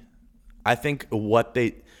be, I think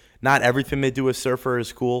not everything they do with Surfer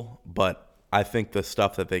is cool, but I think the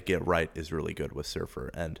stuff that they get right is really good with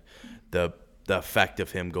Surfer. And the effect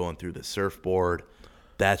of him going through the surfboard,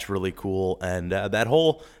 that's really cool. And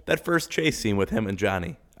that first chase scene with him and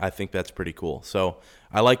Johnny, I think that's pretty cool. So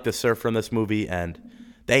I like the Surfer in this movie, and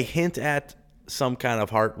they hint at some kind of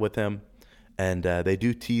heart with him, and they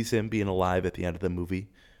do tease him being alive at the end of the movie.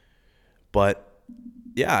 But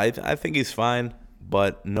yeah, I think he's fine,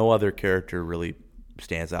 but no other character really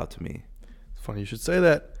stands out to me. It's funny you should say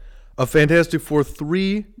that. A Fantastic Four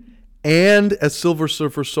 3 and a Silver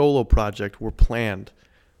Surfer solo project were planned,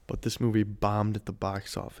 but this movie bombed at the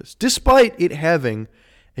box office, despite it having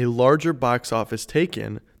a larger box office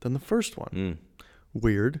take-in than the first one.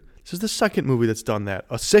 Weird. This is the second movie that's done that.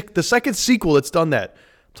 The second sequel that's done that.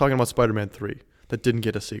 I'm talking about Spider-Man 3 that didn't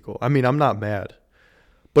get a sequel. I mean, I'm not mad.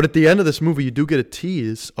 But at the end of this movie, you do get a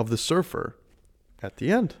tease of the Surfer at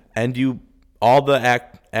the end. And all the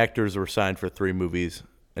actors were signed for 3 movies,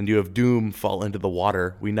 and you have Doom fall into the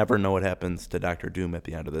water. We never know what happens to Dr. Doom at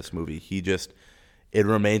the end of this movie. It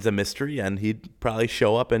remains a mystery, and he'd probably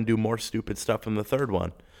show up and do more stupid stuff in the third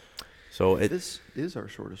one. So this is our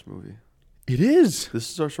shortest movie. It is. This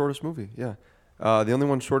is our shortest movie, yeah. The only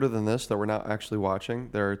one shorter than this that we're not actually watching,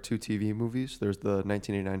 there are 2 TV movies. There's the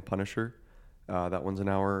 1989 Punisher. That one's an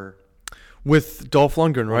hour. With Dolph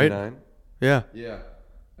Lundgren, right? 29. Yeah. Yeah.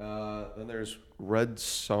 Then there's Red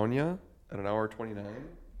Sonja at an hour 29.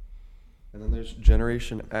 And then there's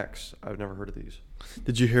Generation X. I've never heard of these.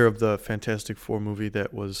 Did you hear of the Fantastic Four movie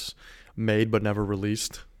that was made but never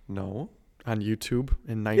released? No. On YouTube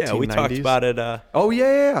in 1990s? Yeah, we talked about it. Oh,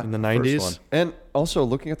 yeah. In the 90s? And also,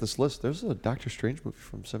 looking at this list, there's a Doctor Strange movie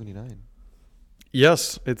from 79.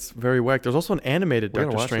 Yes, it's very whack. There's also an animated We're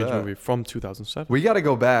gonna Doctor watch Strange that. movie from 2007. We got to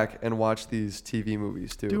go back and watch these TV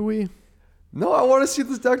movies, too. Do we? No, I want to see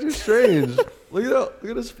this Doctor Strange. Look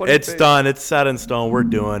at his funny It's face. done. It's set in stone. We're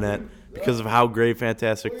doing it because of how great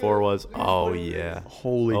Fantastic Four was. Oh, yeah.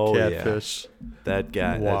 Holy catfish. Yeah. That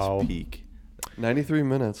guy, Wow. that's peak. 93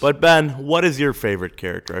 minutes. But, Ben, what is your favorite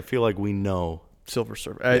character? I feel like we know. Silver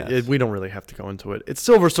Surfer. Yes. We don't really have to go into it. It's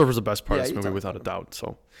Silver Surfer's the best part Yeah, of this you movie talked without a about doubt.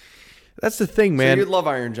 So that's the thing, So man. you'd love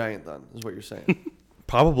Iron Giant, then, is what you're saying.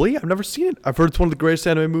 Probably. I've never seen it. I've heard it's one of the greatest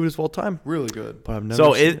anime movies of all time. Really good. But I've never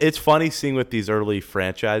So seen it. it's funny seeing with these early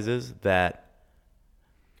franchises that,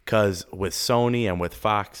 because with Sony and with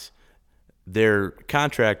Fox, their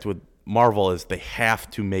contract with Marvel is they have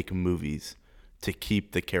to make movies to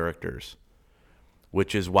keep the characters,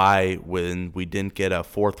 which is why when we didn't get a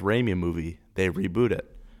 4th Raimi movie, they reboot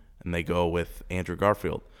it and they go with Andrew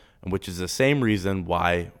Garfield, and which is the same reason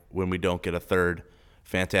why when we don't get a 3rd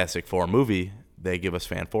Fantastic Four movie, they give us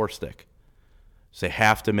Fan 4 Stick. So they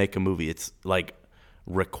have to make a movie. It's like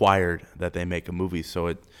required that they make a movie. So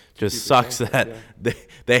it just sucks that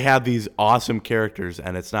they have these awesome characters,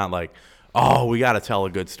 and it's not like, oh, we got to tell a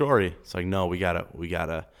good story. It's like, no, we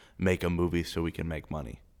gotta make a movie so we can make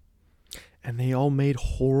money. And they all made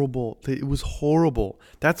horrible. It was horrible.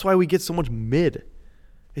 That's why we get so much mid.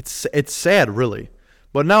 It's sad, really.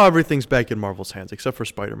 But now everything's back in Marvel's hands, except for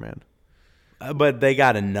Spider-Man. But they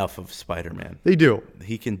got enough of Spider-Man. They do.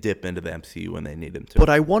 He can dip into the MCU when they need him to. But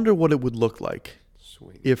I wonder what it would look like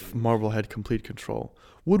if Marvel had complete control.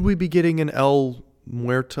 Would we be getting an El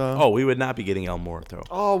Muerta? Oh, we would not be getting El Muerto.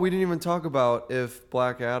 Oh, we didn't even talk about if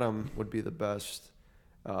Black Adam would be the best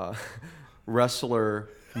wrestler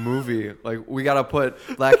movie. Like, we got to put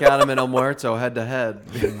Black Adam and El Muerto head to head.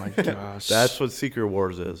 Oh my gosh. That's what Secret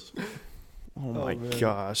Wars is. Oh my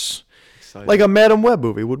gosh. Like a Madam Web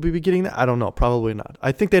movie. Would we be getting that? I don't know. Probably not.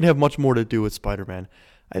 I think they'd have much more to do with Spider-Man.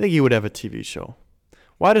 I think he would have a TV show.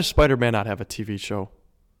 Why does Spider-Man not have a TV show?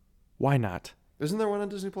 Why not? Isn't there one on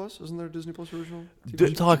Disney Plus? Isn't there a Disney Plus original?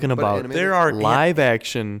 I'm talking about animated? There are live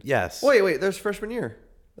action. Yes. Wait. There's freshman year.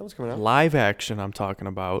 That one's coming out. Live action, I'm talking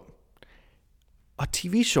about. A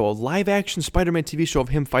TV show, a live action Spider-Man TV show of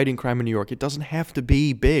him fighting crime in New York. It doesn't have to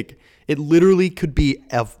be big. It literally could be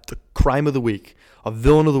the crime of the week, a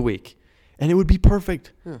villain of the week, and it would be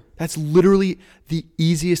perfect. Yeah. That's literally the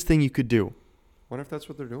easiest thing you could do. Wonder if that's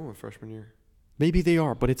what they're doing with freshman year. Maybe they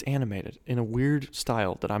are, but it's animated in a weird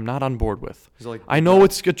style that I'm not on board with. Is it like- I know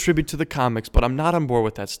it's a tribute to the comics, but I'm not on board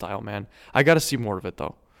with that style, man. I got to see more of it,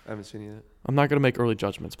 though. I haven't seen it yet. I'm not going to make early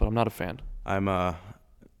judgments, but I'm not a fan.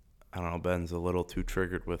 I don't know, Ben's a little too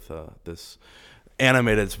triggered with this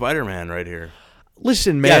animated Spider-Man right here.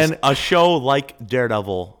 Listen, man. Yes, a show like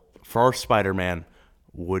Daredevil for Spider-Man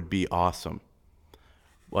would be awesome.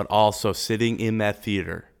 But also sitting in that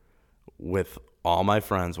theater with all my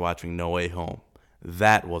friends watching No Way Home,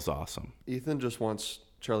 that was awesome. Ethan just wants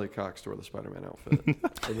Charlie Cox to wear the Spider-Man outfit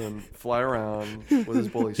and then fly around with his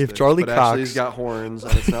bully stick. Charlie but Cox actually he's got horns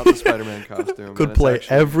and it's not the Spider-Man costume. could and it's play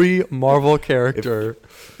actually- every Marvel character.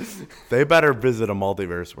 They better visit a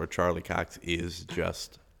multiverse where Charlie Cox is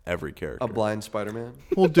just every character. a blind Spider-Man.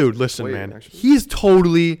 Well, dude, listen, Wait, man. actually? He's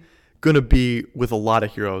totally going to be with a lot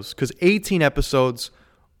of heroes because 18 episodes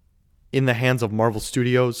in the hands of Marvel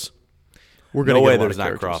Studios. We're going to No way get a lot there's of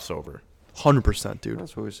not characters. crossover. 100%, dude.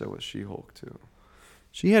 That's what we said with She-Hulk too.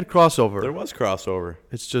 She had crossover. There was crossover.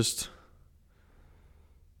 It's just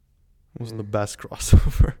wasn't the best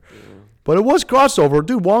crossover. But it was crossover.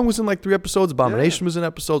 Dude, Wong was in like 3 episodes. Abomination was in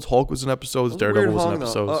episodes. Hulk was in episodes. That was a Daredevil weird was in Hong,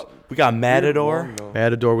 though. episodes. We got Matador. Weird Wong, though.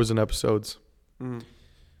 Matador was in episodes. Mm.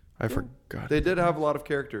 I forgot. They did have a lot of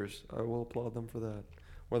characters. I will applaud them for that.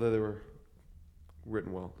 Whether they were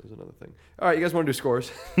written well is another thing. All right, you guys want to do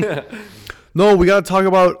scores? No, we got to talk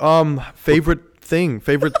about favorite thing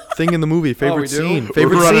in the movie, favorite we do? scene, We're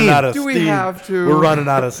favorite We're running scene. out of Do we steam. have to? We're running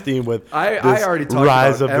out of steam with I this already talked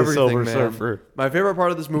Rise about of the everything, Silver man. Surfer. My favorite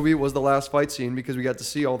part of this movie was the last fight scene because we got to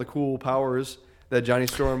see all the cool powers that Johnny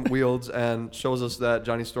Storm wields and shows us that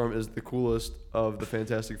Johnny Storm is the coolest of the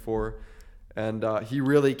Fantastic Four. And he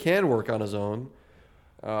really can work on his own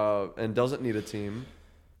and doesn't need a team.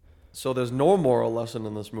 So there's no moral lesson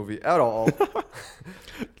in this movie at all.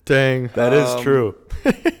 Dang. That is true.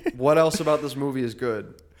 What else about this movie is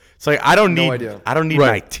good? It's like I don't No need idea. my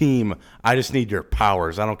Right. team. I just need your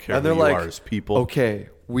powers. I don't care And who they're you like, are as people. okay,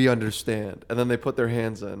 we understand. And then they put their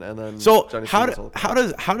hands in, and then So Johnny how Storm's did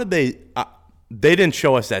all- how did they they didn't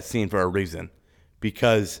show us that scene for a reason,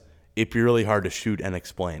 because it'd be really hard to shoot and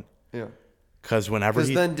explain. Yeah. Because whenever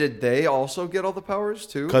Because then did they also get all the powers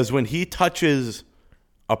too? because when he touches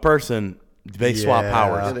a person, they swap Yeah.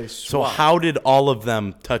 powers. Yeah, they So swap. how did all of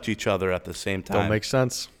them touch each other at the same time? Don't make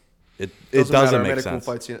sense. It Doesn't doesn't matter. make I made a sense.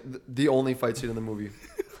 cool fight scene. The only fight scene in the movie.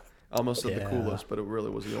 I almost said Yeah. the coolest, but it really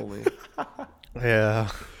was the only. Yeah.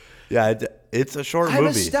 Yeah, it's a short I'm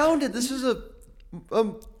movie. astounded. This is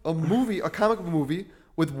a movie, a comic book movie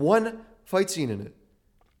with one fight scene in it.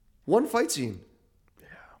 One fight scene.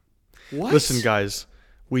 Yeah. What? Listen, guys,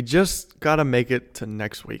 we just got to make it to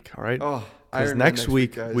next week, all right? Oh, Because Iron Man next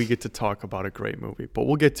week guys. we get to talk about a great movie. But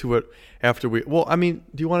we'll get to it after we... Well, I mean,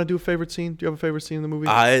 do you want to do a favorite scene? Do you have a favorite scene in the movie?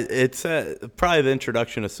 It's probably the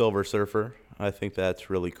introduction of Silver Surfer. I think that's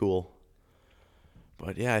really cool.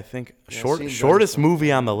 But yeah, I think seeing shortest Johnny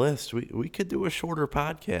movie on the list. We could do a shorter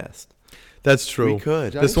podcast. That's true. We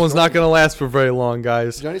could. This Johnny one's not Storm- going to last for very long,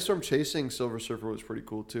 guys. Johnny Storm chasing Silver Surfer was pretty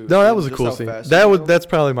cool too. No, that was a Just cool how scene. fast he was. That's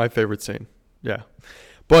probably my favorite scene. Yeah.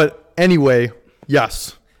 But anyway,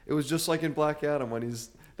 yes. It was just like in Black Adam when he's.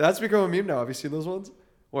 That's become a meme now. Have you seen those ones?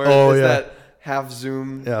 Where Oh, it's yeah. that half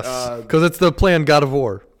zoom. Yes. Because it's the play on God of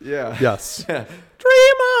War. Yeah. Yes. Yeah.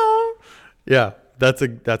 Dream on. Yeah, that's a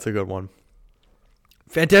good one.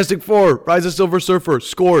 Fantastic Four, Rise of Silver Surfer,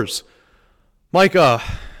 scores. Micah,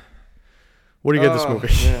 what do you get this movie?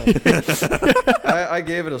 Man. I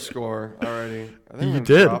gave it a score already. I think You I'm gonna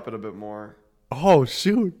did? drop it a bit more Oh,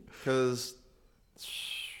 shoot. because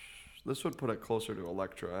this would put it closer to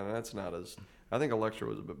Elektra, and that's not as. I think Elektra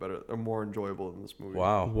was a bit better, or more enjoyable than this movie.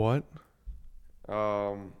 Wow. What?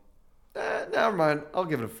 Never mind. I'll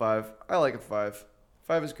give it a 5. I like a 5.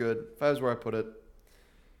 5 is good. 5 is where I put it.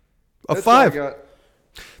 A That's all I 5. got.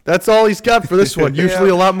 That's all he's got for this one. Usually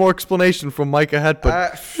a lot more explanation from Micah Head,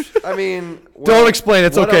 but I mean, don't well, explain.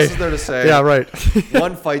 It's what okay. else is there to say? Yeah, right.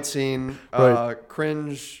 One fight scene, Right.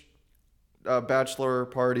 cringe bachelor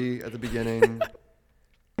party at the beginning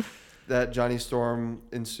that Johnny Storm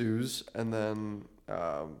ensues, and then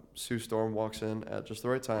Sue Storm walks in at just the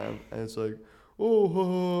right time, and it's like,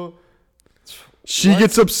 oh, She What?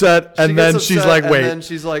 gets upset, and She then gets she's upset, like, and wait. then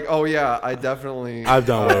she's like, oh yeah, I definitely I've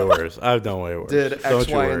done way worse. did X, Don't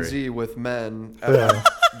you Y, worry. and Z with men at a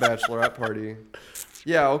bachelorette party.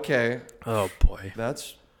 Yeah, okay, Oh, boy.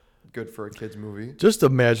 that's good for a kids movie. Just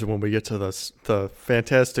imagine when we get to the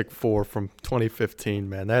Fantastic Four from 2015,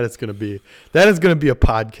 man. That is gonna be a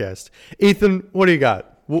podcast. Ethan, what do you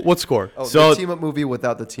got? What score? Oh, So- the team up movie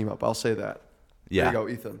without the team up. I'll say that. Yeah. There you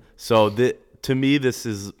go, Ethan. So to me, this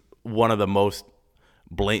is one of the most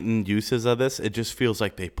blatant uses of this. It just feels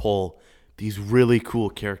like they pull these really cool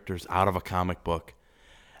characters out of a comic book,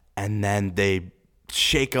 and then they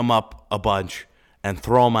shake them up a bunch and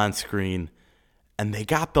throw them on screen, and they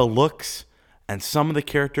got the looks, and some of the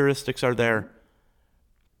characteristics are there,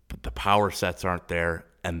 but the power sets aren't there,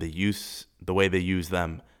 and the way they use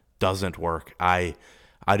them doesn't work. I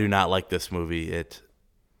do not like this movie.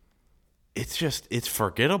 It's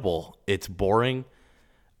forgettable. It's boring.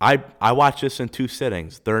 I watched this in 2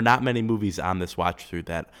 sittings. There are not many movies on this watch through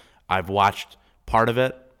that I've watched part of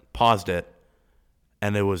it, paused it,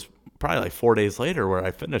 and it was probably like 4 days later where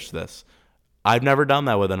I finished this. I've never done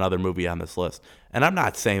that with another movie on this list. And I'm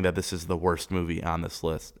not saying that this is the worst movie on this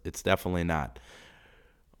list. It's definitely not.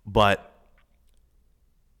 But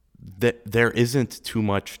there isn't too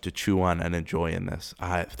much to chew on and enjoy in this.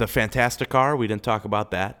 The Fantastic Car, we didn't talk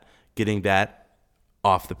about that. Getting that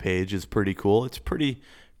off the page is pretty cool. It's pretty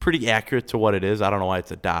accurate to what it is. I don't know why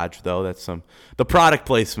it's a Dodge, though. That's the product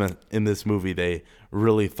placement in this movie they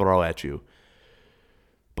really throw at you.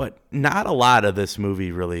 But not a lot of this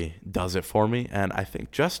movie really does it for me. And I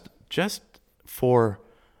think just for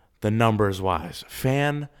the numbers wise,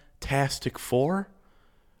 Fantastic Four,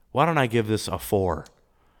 why don't I give this a 4?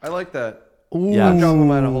 I like that. Ooh. I'm dropping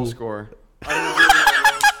mine a whole score.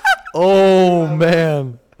 Oh,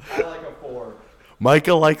 man. I like a 4.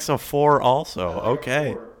 Micah likes a 4 also.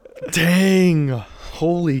 Okay. Dang.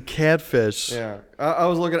 Holy catfish. Yeah. I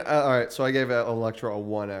was looking at, all right, so I gave Electra a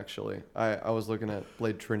 1, actually. I was looking at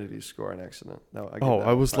Blade Trinity's score on accident. No,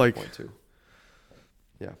 I was like... 5.2.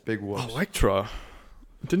 Yeah, big whoops. Electra.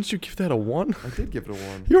 Didn't you give that a 1? I did give it a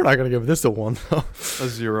 1. You're not going to give this a 1, though. A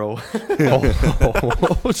 0.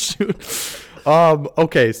 Oh, shoot.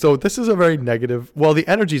 Okay, so this is a very negative... Well, the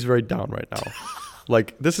energy's very down right now.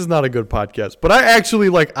 Like, this is not a good podcast. But I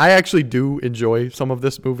actually do enjoy some of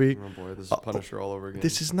this movie. Oh, boy, this is Punisher all over again.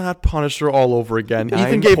 This is not Punisher all over again.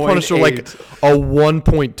 Ethan gave Punisher like a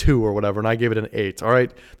 1.2 or whatever, and I gave it an 8, all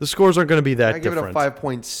right? The scores aren't going to be that different. I give it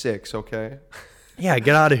a 5.6, okay? Yeah,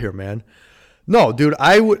 get out of here, man. No, dude,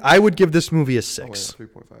 I would give this movie a 6. Oh, yeah,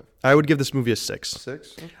 3.5. I would give this movie a 6.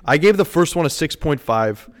 6? Okay. I gave the first one a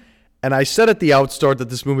 6.5, and I said at the outstart that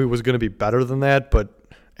this movie was going to be better than that, but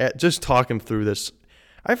just talking through this,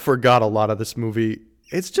 I forgot a lot of this movie.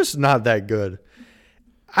 It's just not that good.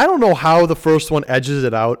 I don't know how the first one edges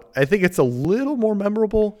it out. I think it's a little more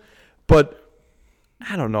memorable, but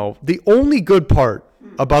I don't know. The only good part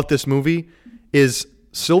about this movie is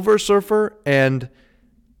Silver Surfer and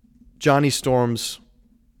Johnny Storm's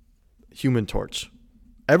Human Torch.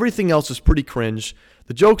 Everything else is pretty cringe.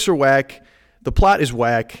 The jokes are whack. The plot is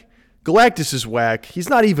whack. Galactus is whack. He's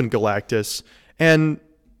not even Galactus. And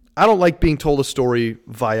I don't like being told a story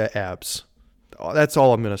via abs. That's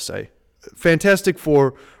all I'm going to say. Fantastic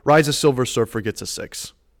Four, Rise of Silver Surfer gets a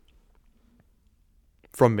 6.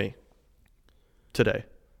 From me. Today.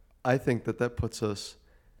 I think that puts us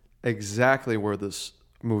exactly where this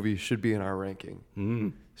movie should be in our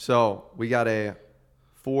ranking. So we got a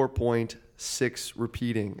 4.6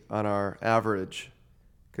 repeating on our average.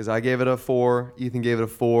 Because I gave it a 4, Ethan gave it a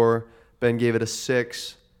 4, Ben gave it a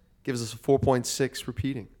 6. Gives us a 4.6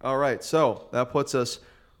 repeating. All right, so that puts us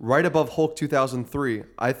right above Hulk 2003.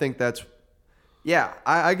 I think that's, yeah,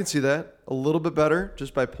 I can see that. A little bit better,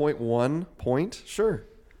 just by 0.1 point. Sure.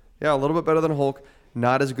 Yeah, a little bit better than Hulk.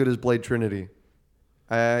 Not as good as Blade Trinity.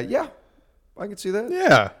 Yeah, I can see that.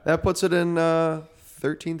 Yeah. That puts it in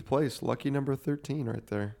 13th place. Lucky number 13 right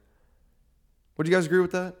there. Would you guys agree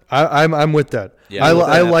with that? I'm with that. Yeah,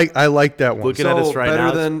 I like that one. Looking at us right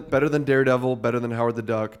now, better than Daredevil, better than Howard the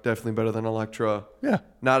Duck, definitely better than Elektra. Yeah.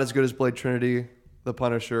 Not as good as Blade Trinity, The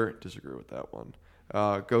Punisher. Disagree with that one.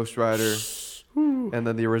 Ghost Rider, and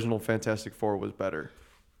then the original Fantastic Four was better.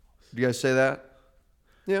 Do you guys say that?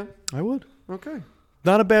 Yeah, I would. Okay.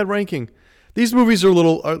 Not a bad ranking. These movies are a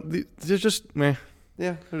little. They're just meh.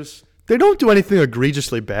 Yeah, They don't do anything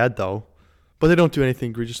egregiously bad though. But they don't do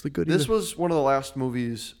anything egregiously good either. This was one of the last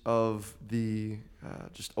movies of the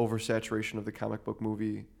just oversaturation of the comic book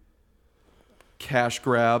movie cash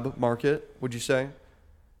grab market, would you say?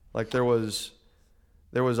 Like there was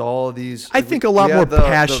all of these. I think a lot more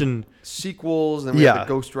passion. The sequels, and we had the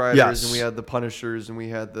Ghost Riders, and we had the Punishers, and we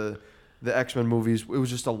had the X-Men movies. It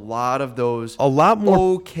was just a lot of those. A lot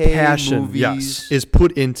more passion, movies. yes, is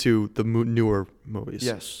put into the newer movies.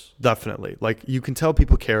 Yes, definitely. Like you can tell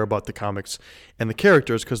people care about the comics and the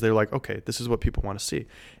characters because they're like, okay, this is what people want to see.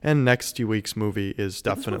 And next week's movie is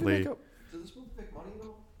definitely. Did this movie make money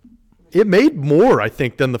though? It made more, I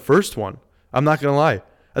think, than the first one. I'm not gonna lie.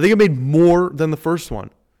 I think it made more than the first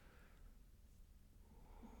one.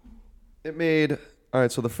 It made. All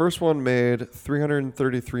right, so the first one made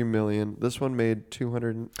 $333 million. This one made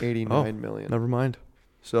 $289 million. Never mind.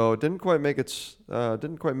 So it didn't quite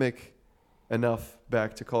make enough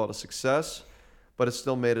back to call it a success, but it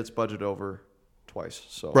still made its budget over twice.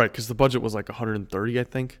 So right, because the budget was like 130, I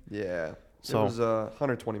think. Yeah, so it was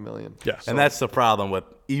 $120 million. Yeah, and that's the problem with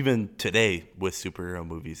even today with superhero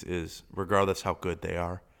movies is regardless how good they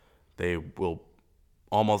are, they will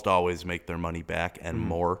almost always make their money back and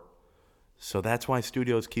more. So that's why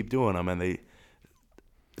studios keep doing them, and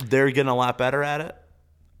they're getting a lot better at it.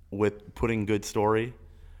 with putting good story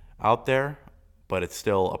out there, but it's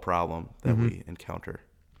still a problem that we encounter.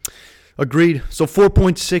 Agreed. So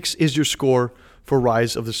 4.6 is your score for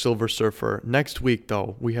Rise of the Silver Surfer. Next week,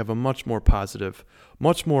 though, we have a much more positive,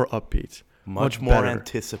 much more upbeat, Much more better,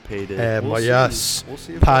 anticipated. yes, We'll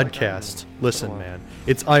see if I like Iron podcast. Man. Listen, Come on. man,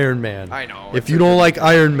 it's Iron Man. I know, If it's you a don't good like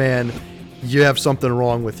Iron Man, you have something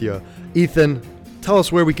wrong with you. Ethan, tell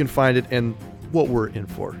us where we can find it and what we're in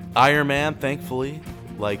for. Iron Man, thankfully,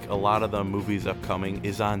 like a lot of the movies upcoming,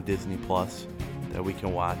 is on Disney Plus that we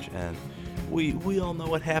can watch. And we all know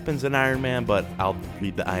what happens in Iron Man, but I'll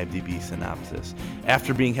read the IMDb synopsis.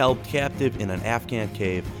 After being held captive in an Afghan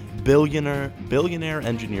cave, billionaire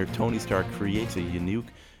engineer Tony Stark creates a unique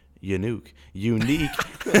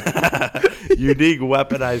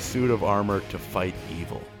weaponized suit of armor to fight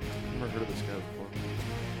evil. I've never heard of this guy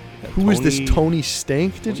before. Who is this Tony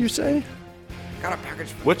Stank, did you say? Got a package.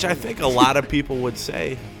 Which I think a lot of people would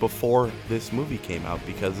say before this movie came out,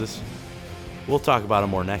 because this, we'll talk about it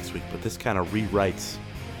more next week, but this kind of rewrites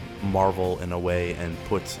Marvel in a way and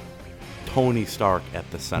puts Tony Stark at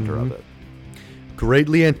the center of it.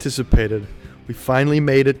 Greatly anticipated. We finally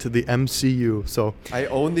made it to the MCU, so I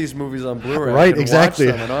own these movies on Blu-ray. Right, I can exactly.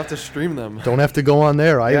 Watch them. I don't have to stream them. don't have to go on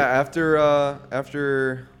there. Yeah, after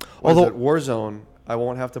Although- Warzone, I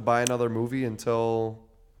won't have to buy another movie until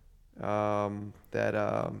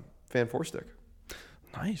that Fan 4 stick.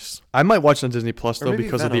 Nice. I might watch it on Disney Plus, Or though, maybe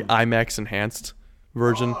because of the Venom. IMAX Enhanced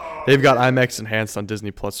version. They've got IMAX Enhanced on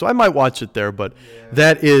Disney Plus, so I might watch it there, but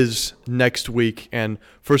that is next week. And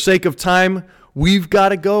for sake of time, we've got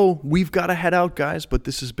to go. We've got to head out, guys, but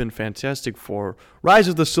this has been fantastic for Rise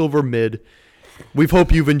of the Silver Mid. We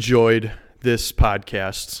hope you've enjoyed this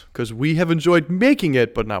podcast, because we have enjoyed making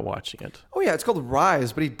it, but not watching it. Oh yeah, it's called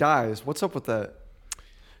Rise, but he dies. What's up with that?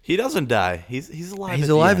 He doesn't die. He's alive. He's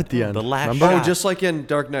at alive the at the end. The last Remember? shot. Oh, just like in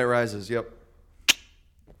Dark Knight Rises. Yep.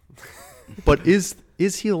 But is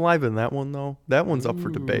he alive in that one, though? That one's up for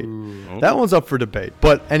debate. That one's up for debate.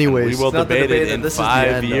 But anyways, we will Not the debate debate it that in this is the 5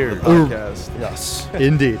 end of years. the podcast. yes,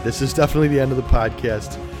 indeed. This is definitely the end of the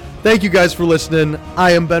podcast. Thank you guys for listening. I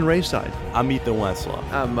am Ben Rayside, I'm Ethan Westlaw.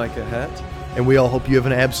 I'm Micah Hatt. and we all hope you have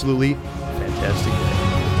an absolutely fantastic day.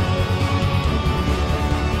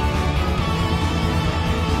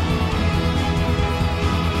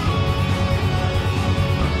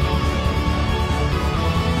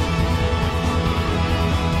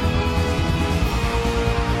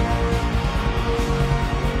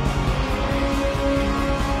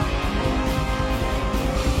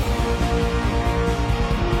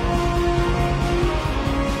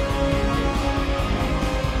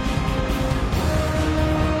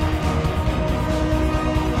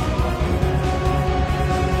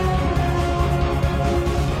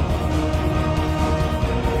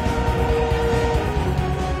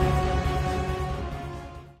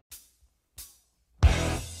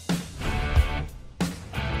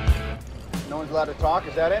 No one's allowed to talk,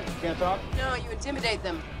 is that it? You can't talk? No, you intimidate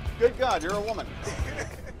them. Good God, you're a woman.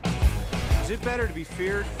 Is it better to be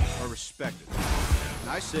feared or respected? And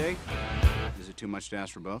I say, is it too much to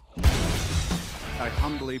ask for both? I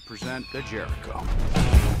humbly present the Jericho.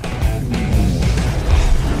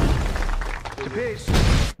 To peace.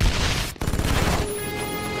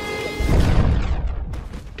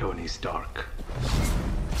 Tony Stark.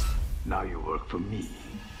 Now you work for me.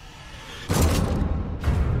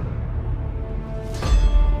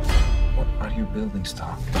 What are you building,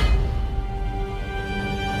 Stark?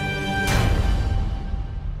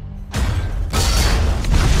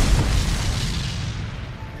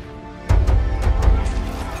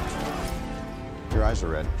 Your eyes are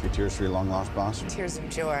red. Your tears for your long-lost boss? Tears of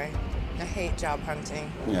joy. I hate job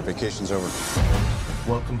hunting. Yeah, vacation's over.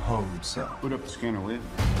 Welcome home, sir. Put up the scanner, will you?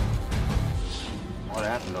 What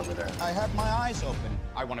happened over there? I had my eyes open.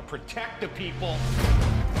 I want to protect the people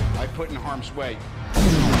I put in harm's way. A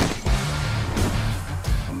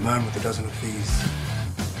man with a dozen of these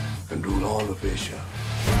can rule all of Asia.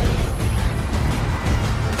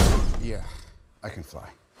 Yeah, I can fly.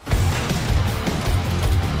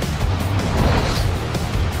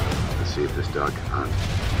 Let's see if this dog can hunt.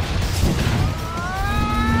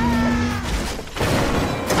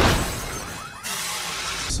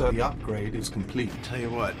 So the upgrade is complete. Tell you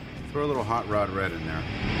what, throw a little hot rod red in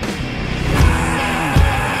there.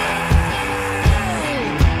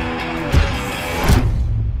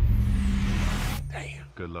 Damn.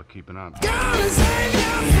 Good luck keeping up.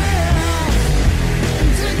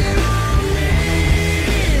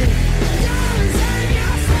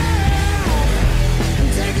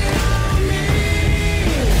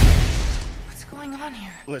 What's going on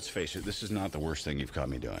here? Let's face it, this is not the worst thing you've caught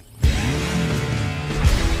me doing.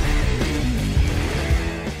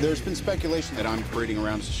 There's been speculation that I'm parading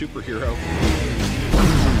around as a superhero.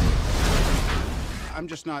 I'm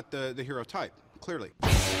just not the hero type, clearly.